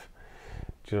kind of,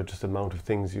 you know, just amount of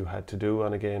things you had to do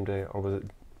on a game day, or was it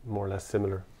more or less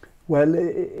similar? Well,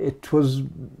 it was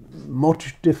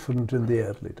much different in the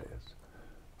early days.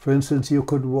 For instance, you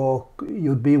could walk,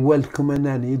 you'd be welcome in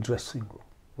any dressing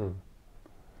room.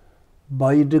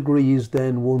 By degrees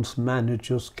then, once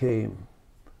managers came,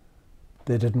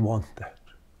 They didn't want that.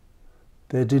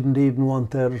 They didn't even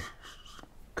want their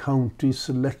county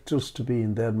selectors to be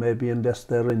in there, maybe unless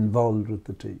they're involved with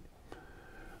the team.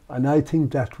 And I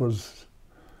think that was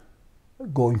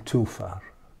going too far.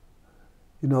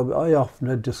 You know, I often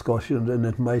had discussions, and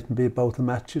it mightn't be about the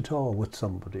match at all with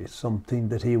somebody, something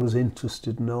that he was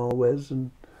interested in always.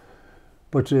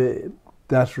 But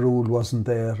that rule wasn't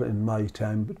there in my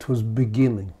time. It was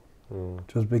beginning.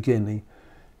 It was beginning.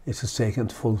 It has taken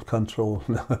full control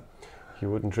now. You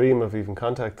wouldn't dream of even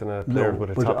contacting a player with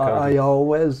a top county. I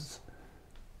always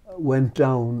went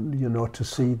down, you know, to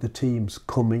see the teams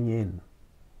coming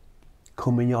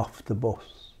off the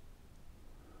bus.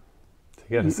 To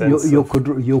get a sense you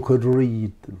could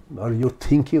read them, or you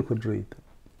think you could read them,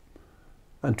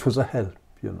 and 'twas a help,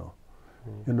 you know.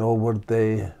 You know,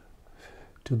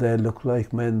 do they look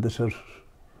like men that are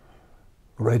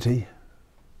ready?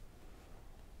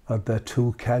 Are they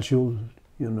too casual?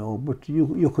 You know, but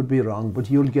you could be wrong,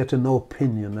 but you'll get an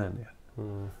opinion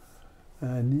anyhow.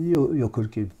 And you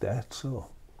could give that. So,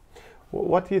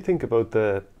 what do you think about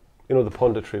the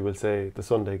punditry, we'll say, the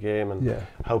Sunday game, and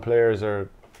how players are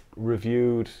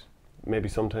reviewed? Maybe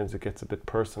sometimes it gets a bit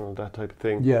personal, that type of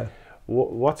thing. Yeah.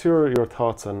 What's your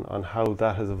thoughts on how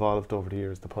that has evolved over the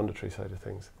years, the punditry side of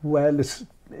things? Well,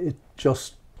 it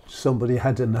just somebody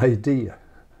had an idea.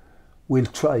 We'll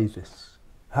try this.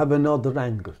 Have another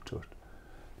angle to it.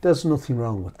 There's nothing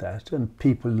wrong with that, and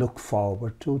people look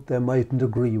forward to it. They mightn't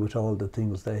agree with all the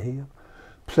things they hear.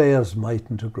 Players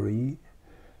mightn't agree.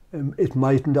 It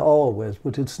mightn't always,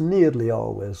 but it's nearly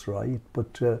always right.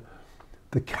 But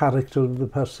the character of the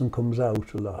person comes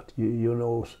out a lot. You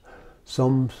know,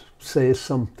 some say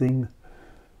something,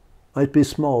 might be a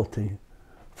small thing,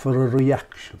 for a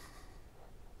reaction.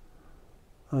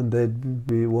 And they'd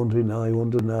be wondering, I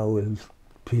wonder now, will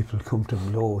people come to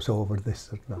blows over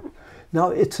this or not? Now,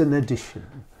 it's an addition.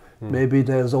 Maybe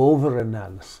there's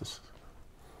over-analysis.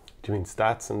 Do you mean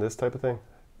stats and this type of thing?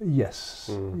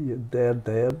 Yes, they're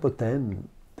there, but then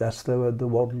that's the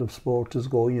world of sport is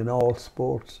going, in all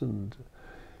sports, and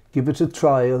give it a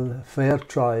trial, fair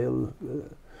trial.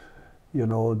 You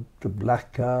know, the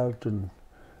black card, and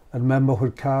I remember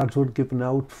when cards were given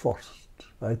out first.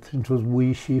 I think it was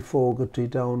Weeshy Fogarty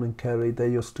down in Kerry. They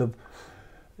used to have,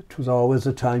 it was always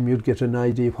a time you'd get an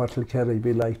idea what will Kerry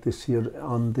be like this year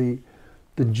on the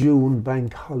June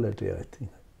bank holiday, I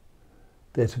think.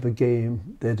 They'd have a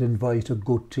game, they'd invite a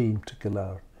good team to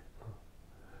Killarney.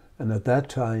 And at that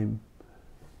time,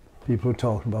 people were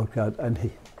talking about cards,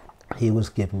 and he was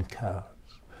giving cards.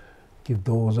 Give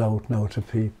those out now to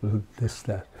people, this,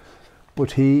 that.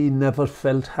 But he never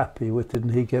felt happy with it,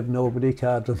 and he gave nobody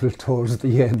cards until towards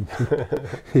the end.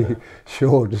 He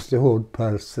showed us the old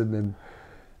person, and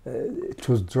it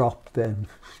was dropped then,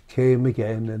 came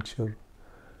again, and sure,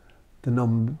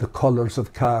 the colours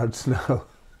of cards now.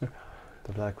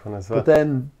 The black one as well. But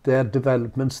then their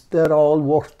developments, they're all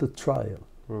worth the trial.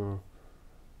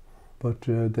 But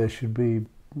they should be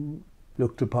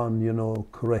looked upon, you know,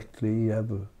 correctly. You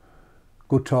have a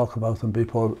good talk about them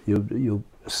before you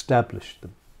establish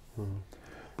them.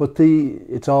 But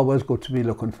it's always good to be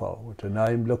looking forward, and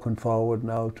I'm looking forward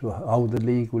now to how the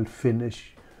league will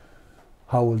finish,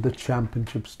 how will the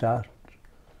championship start,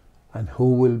 and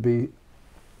who will be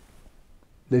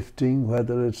lifting,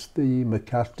 whether it's the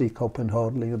McCarthy Cup in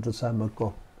hurling or the Salmon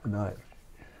Cup in Irish.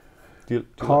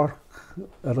 Cork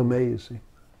are amazing.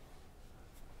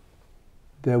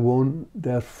 They won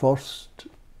their first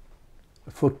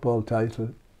football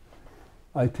title,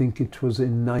 I think it was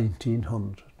in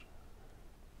 1900.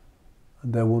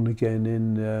 And they won again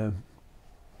in,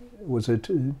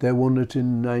 they won it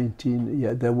in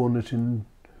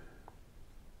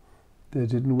they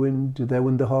didn't win, did they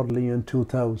win the hurling in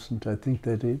 2000? I think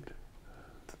they did.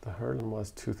 The hurling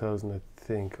was 2000, I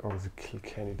think, or was it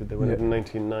Kilkenny? Did they win it in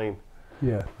 1999?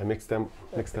 Yeah. I mixed them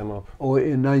up. Oh,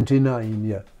 in 99,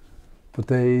 yeah. But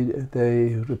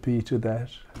they repeated that.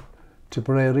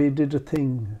 Tipperary did a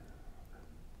thing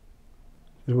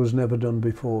it was never done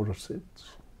before or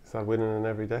since. Is that winning in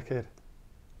every decade?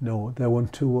 No, they won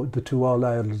the two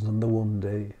All-Irelands on the one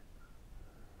day.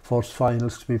 First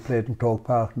finals to be played in Croke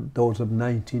Park, those of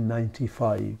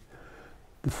 1995.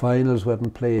 The finals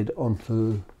weren't played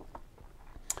until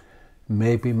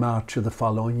maybe March of the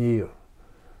following year.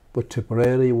 But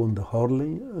Tipperary won the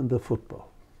hurling and the football.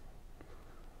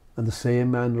 And the same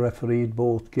man refereed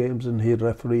both games, and he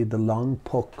refereed the long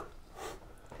puck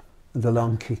and the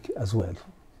long kick as well.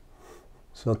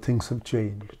 So things have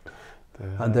changed.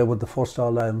 And they were the first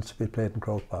All-Irelands to be played in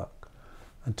Croke Park,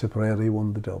 and Tipperary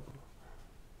won the double.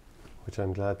 which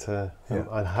I'm glad to. Yeah.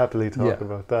 I'll happily talk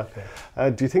about that. Yeah.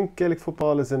 Do you think Gaelic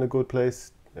football is in a good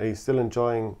place? Are you still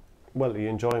enjoying? Well, are you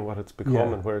enjoying what it's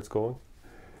become and where it's going?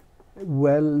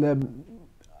 Well,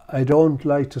 I don't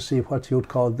like to see what you'd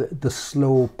call the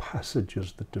slow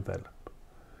passages that develop.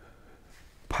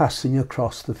 Passing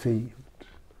across the field,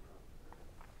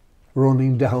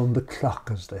 running down the clock,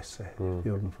 as they say,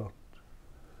 you're in front.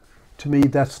 To me,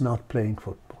 that's not playing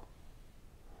football.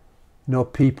 No,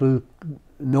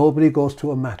 nobody goes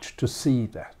to a match to see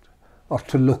that or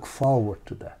to look forward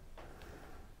to that.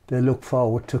 They look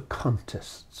forward to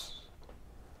contests.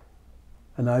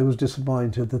 And I was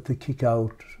disappointed that the kick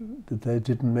out, that they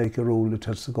didn't make a rule it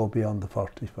has to go beyond the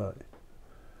 45.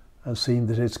 And seeing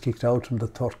that it's kicked out from the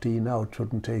 13 out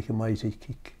shouldn't take a mighty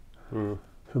kick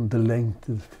from the length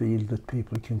of the field that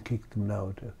people can kick them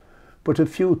nowadays. But a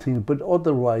few things, but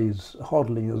otherwise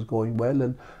hurling is going well,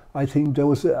 and I think there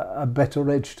was a better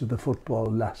edge to the football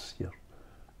last year,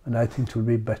 and I think it will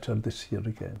be better this year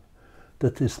again,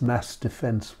 that this mass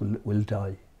defence will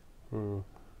die. Do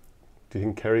you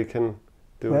think Kerry can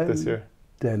do it this year?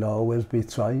 They'll always be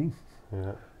trying.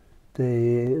 Yeah.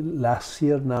 Last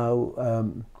year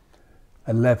now,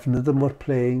 11 of them were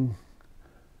playing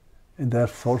in their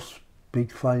first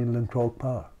big final in Croke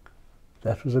Park.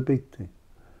 That was a big thing.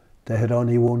 They had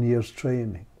only 1 year's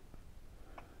training.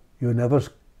 You never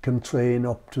can train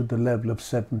up to the level of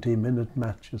 70-minute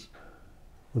matches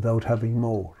without having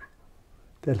more.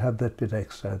 They'll have that bit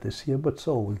extra this year, but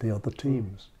so will the other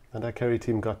teams. And that Kerry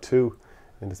team got 2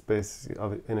 in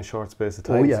a short space of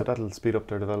time, so that'll speed up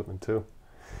their development too.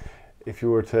 If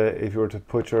you were to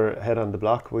put your head on the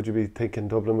block, would you be thinking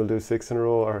Dublin will do 6 in a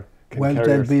row, or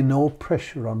there'll be no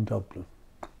pressure on Dublin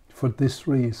for this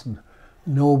reason.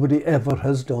 Nobody ever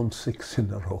has done 6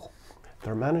 in a row.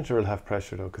 Their manager will have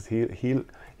pressure though, because he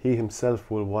himself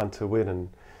will want to win and,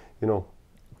 you know,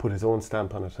 put his own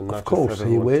stamp on it. And of course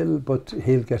he will, but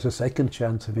he'll get a second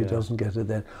chance if he doesn't get it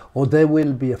then. Oh, they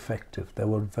will be effective. They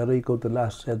were very good the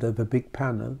last year. They have a big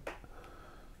panel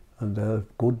and they have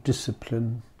good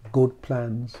discipline, good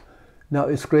plans. Now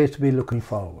it's great to be looking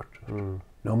forward,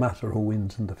 no matter who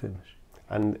wins in the finish.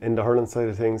 And in the hurling side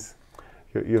of things,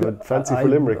 you have a fancy for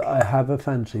Limerick. I have a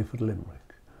fancy for Limerick.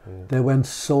 Yeah. They went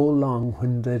so long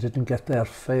when they didn't get their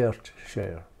fair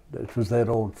share. It was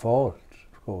their own fault,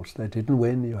 of course. They didn't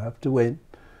win. You have to win.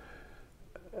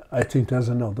 I think there's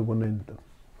another one in them.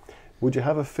 Would you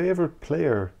have a favourite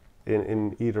player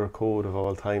in either code of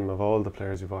all time, of all the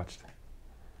players you've watched?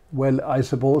 Well, I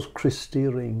suppose Christy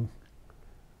Ring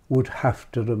would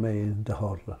have to remain the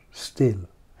hurler, still.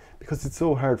 Because it's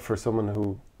so hard for someone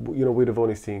who, you know, we'd have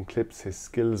only seen clips, his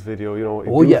skills video, you know,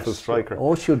 a beautiful striker.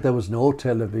 Oh, sure, there was no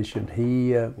television.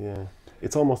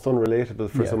 It's almost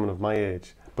unrelatable for someone of my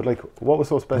age. But like, what was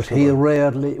so special?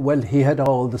 But he had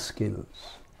all the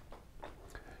skills.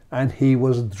 And he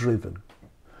was driven.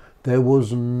 There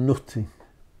was nothing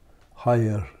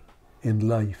higher in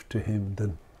life to him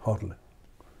than hurling.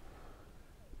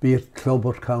 Be it club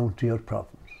or county or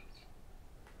province.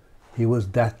 He was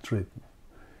that driven.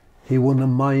 He won a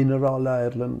minor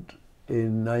All-Ireland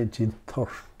in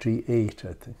 1938,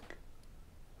 I think.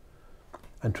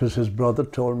 And 'twas his brother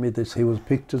told me this. He was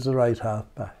picked as a right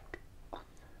half-back.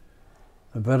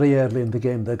 And very early in the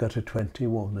game they got a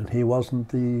 21, and he wasn't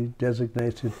the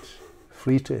designated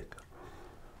free taker.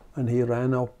 And he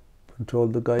ran up and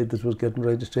told the guy that was getting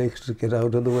ready to take to get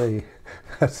out of the way.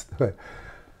 That's the way.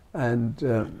 And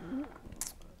the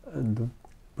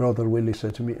brother Willie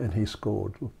said to me, and he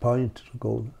scored a point, a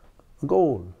goal,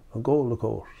 of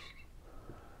course.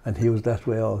 And he was that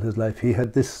way all his life. He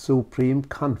had this supreme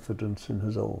confidence in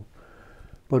his own.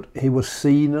 But he was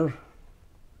senior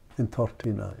in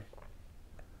 39.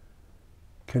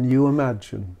 Can you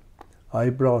imagine? I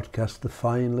broadcast the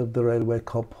final of the Railway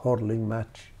Cup hurling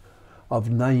match of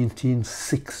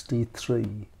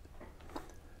 1963.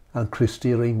 And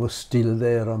Christy Ring was still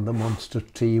there on the Munster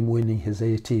team winning his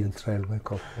 18th Railway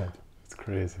Cup. It's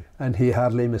crazy. And he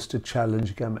hardly missed a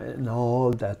challenge game and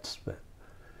all that spell.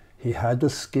 He had the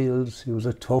skills, he was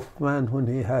a tough man when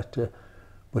he had to,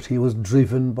 but he was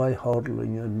driven by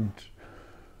hurling, and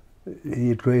he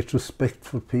had great respect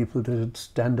for people that would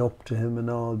stand up to him and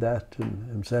all that, and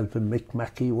himself and Mick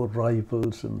Mackey were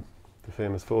rivals. And the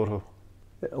famous photo.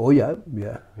 Oh yeah.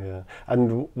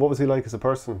 And what was he like as a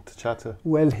person to chat to?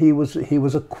 Well, he was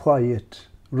a quiet,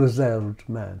 reserved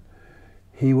man.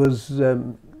 He was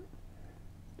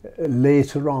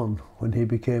later on when he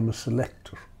became a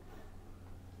selector.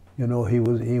 You know, he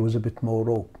was a bit more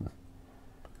open,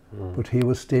 but he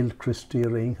was still Christy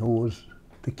Ring, who was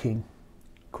the king.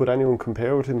 Could anyone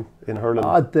compare with him in hurling?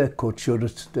 They could, sure.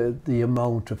 It's the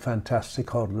amount of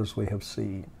fantastic hurlers we have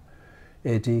seen.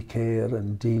 Eddie Kerr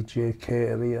and DJ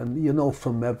Carey, and you know,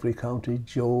 from every county,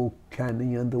 Joe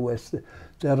Canning and the West.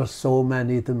 There are so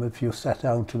many of them. If you sat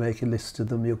down to make a list of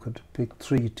them, you could pick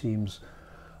 3 teams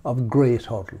of great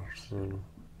hurlers.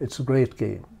 It's a great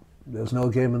game. There's no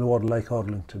game in the world like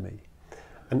hurling to me.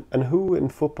 And who in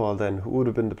football then, who would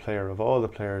have been the player of all the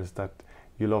players that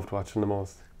you loved watching the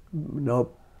most?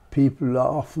 No, people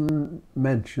often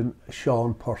mention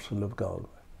Sean Purcell of Galway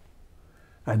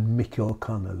and Mick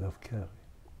O'Connell of Kerry.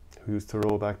 Who used to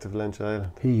row back to Valentia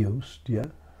Island? He used, yeah.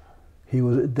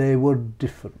 They were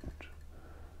different.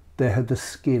 They had the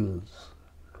skills.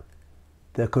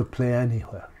 They could play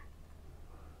anywhere.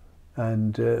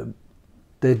 And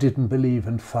they didn't believe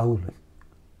in fouling.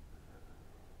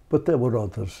 But there were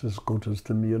others as good as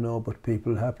them, you know, but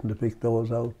people happened to pick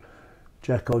those out.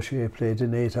 Jack O'Shea played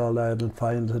in 8 All-Ireland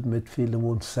finals at midfield and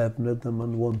won 7 of them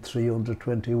and won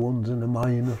 321s in a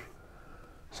minor.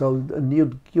 So, and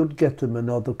you'd get them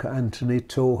another, Anthony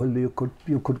Tohill,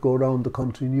 you could go around the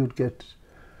country and you'd get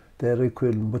their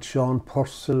equivalent. But Sean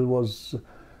Purcell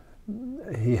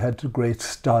he had a great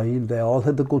style. They all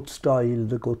had a good style,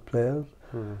 the good players.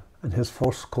 And his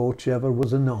first coach ever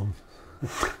was a nun.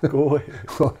 Go away.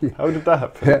 Oh, yeah. How did that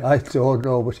happen? I don't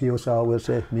know, but he used to always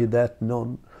say to me, that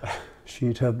nun,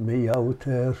 she'd have me out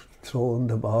there throwing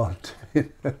the ball to me.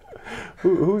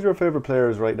 Who's your favourite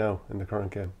players right now in the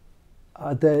current game?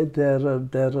 There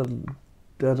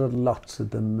are lots of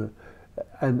them.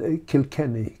 And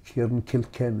Kieran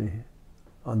Kilkenny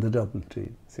on the double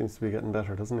team. Seems to be getting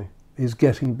better, doesn't he? He's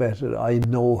getting better. I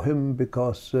know him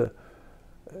because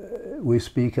we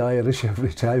speak Irish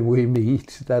every time we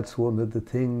meet. That's one of the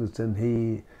things. And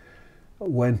he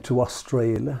went to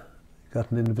Australia,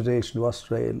 got an invitation to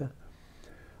Australia.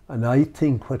 And I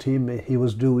think what he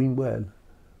was doing well,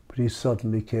 but he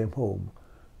suddenly came home.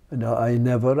 And I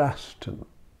never asked him.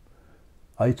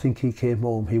 I think he came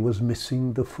home, he was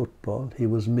missing the football, he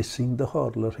was missing the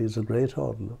hurler, he's a great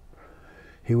hurler.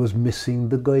 He was missing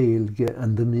the Gaeilge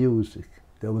and the music.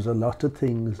 There was a lot of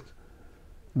things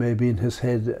maybe in his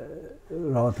head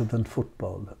rather than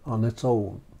football on its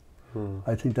own.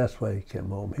 I think that's why he came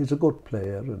home. He's a good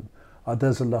player, and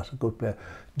there's a lot of good players.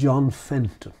 John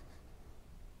Fenton.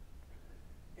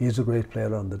 He's a great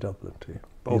player on the Dublin team.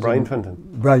 Oh, Brian Fenton.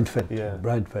 Brian Fenton, yeah.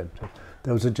 Brian Fenton.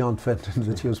 There was a John Fenton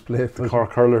that used to play for the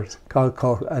Cork hurlers.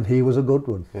 Cork, and he was a good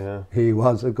one. Yeah. He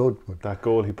was a good one. That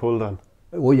goal he pulled on.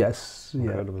 Oh yes,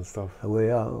 incredible stuff.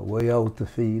 Way out the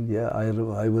field. Yeah,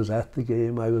 I was at the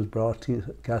game. I was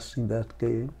broadcasting that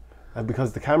game. And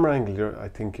because the camera angle,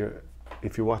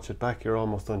 if you watch it back, you're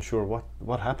almost unsure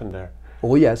what happened there.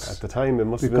 Oh yes. At the time, it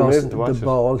must have been amazing to watch it. Because the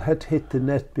ball had hit the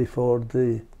net before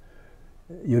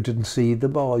you didn't see the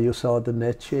ball. You saw the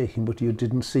net shaking, but you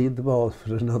didn't see the ball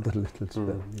for another little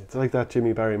spell. Yeah. It's like that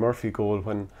Jimmy Barry Murphy goal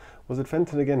when, was it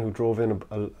Fenton again who drove in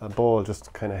a ball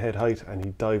just kind of head height and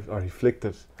he dived, or he flicked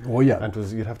it. Oh yeah. And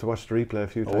you'd have to watch the replay a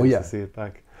few times to see it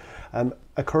back.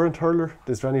 A current hurler,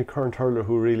 is there any current hurler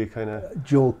who really kind of...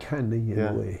 Joe Canning in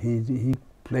a way. He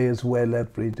plays well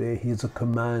every day. He's a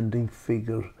commanding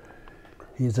figure.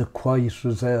 He's a quiet,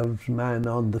 reserved man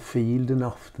on the field and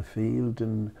off the field,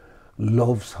 and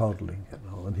loves hurling, you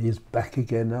know, and he's back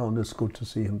again now, and it's good to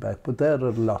see him back. But there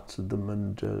are lots of them,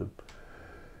 and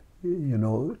you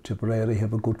know, Tipperary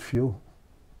have a good few,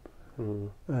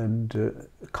 and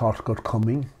Cork are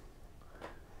coming.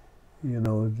 You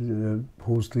know,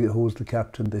 who's the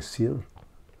captain this year?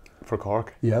 For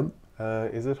Cork? Yeah.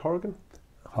 Is it Horgan?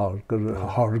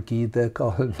 Horgy they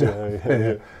call it.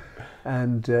 Yeah.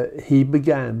 And he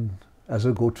began as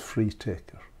a good free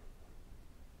taker.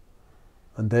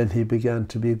 And then he began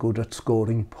to be good at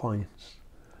scoring points.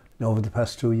 Now, over the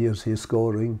past 2 years, he's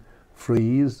scoring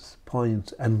frees,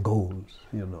 points, and goals,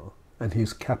 you know. And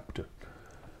he's captain.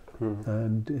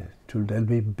 And there'll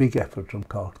be a big effort from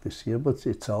Cork this year, but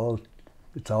it's all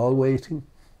waiting.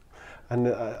 And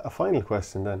a final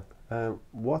question then.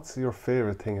 What's your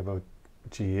favourite thing about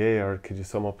GAA, or could you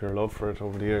sum up your love for it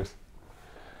over the years?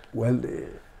 Well,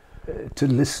 to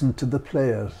listen to the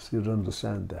players, you'd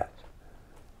understand that.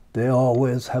 They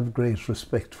always have great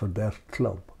respect for their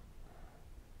club.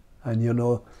 And you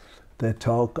know, they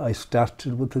talk, I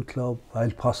started with the club,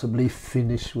 I'll possibly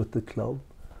finish with the club.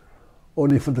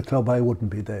 Only for the club I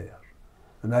wouldn't be there.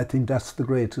 And I think that's the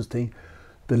greatest thing,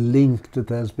 the link that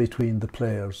there's between the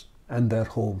players and their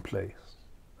home place.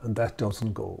 And that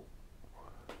doesn't go.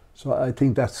 So I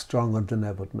think that's stronger than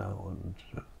ever now. And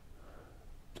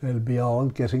they'll be all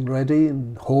getting ready,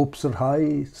 and hopes are high.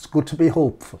 It's good to be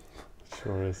hopeful.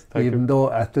 Sure is. Even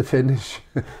though at the finish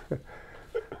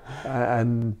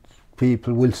and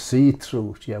people will see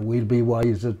through it. Yeah, we'll be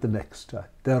wiser the next time.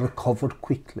 They're recovered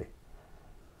quickly.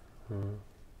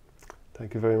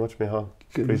 Thank you very much, Mícheál.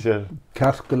 Appreciate it.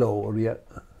 Cat galore, yeah.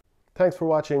 Thanks for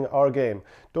watching Our Game.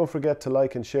 Don't forget to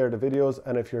like and share the videos,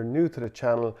 and if you're new to the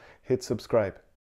channel, hit subscribe.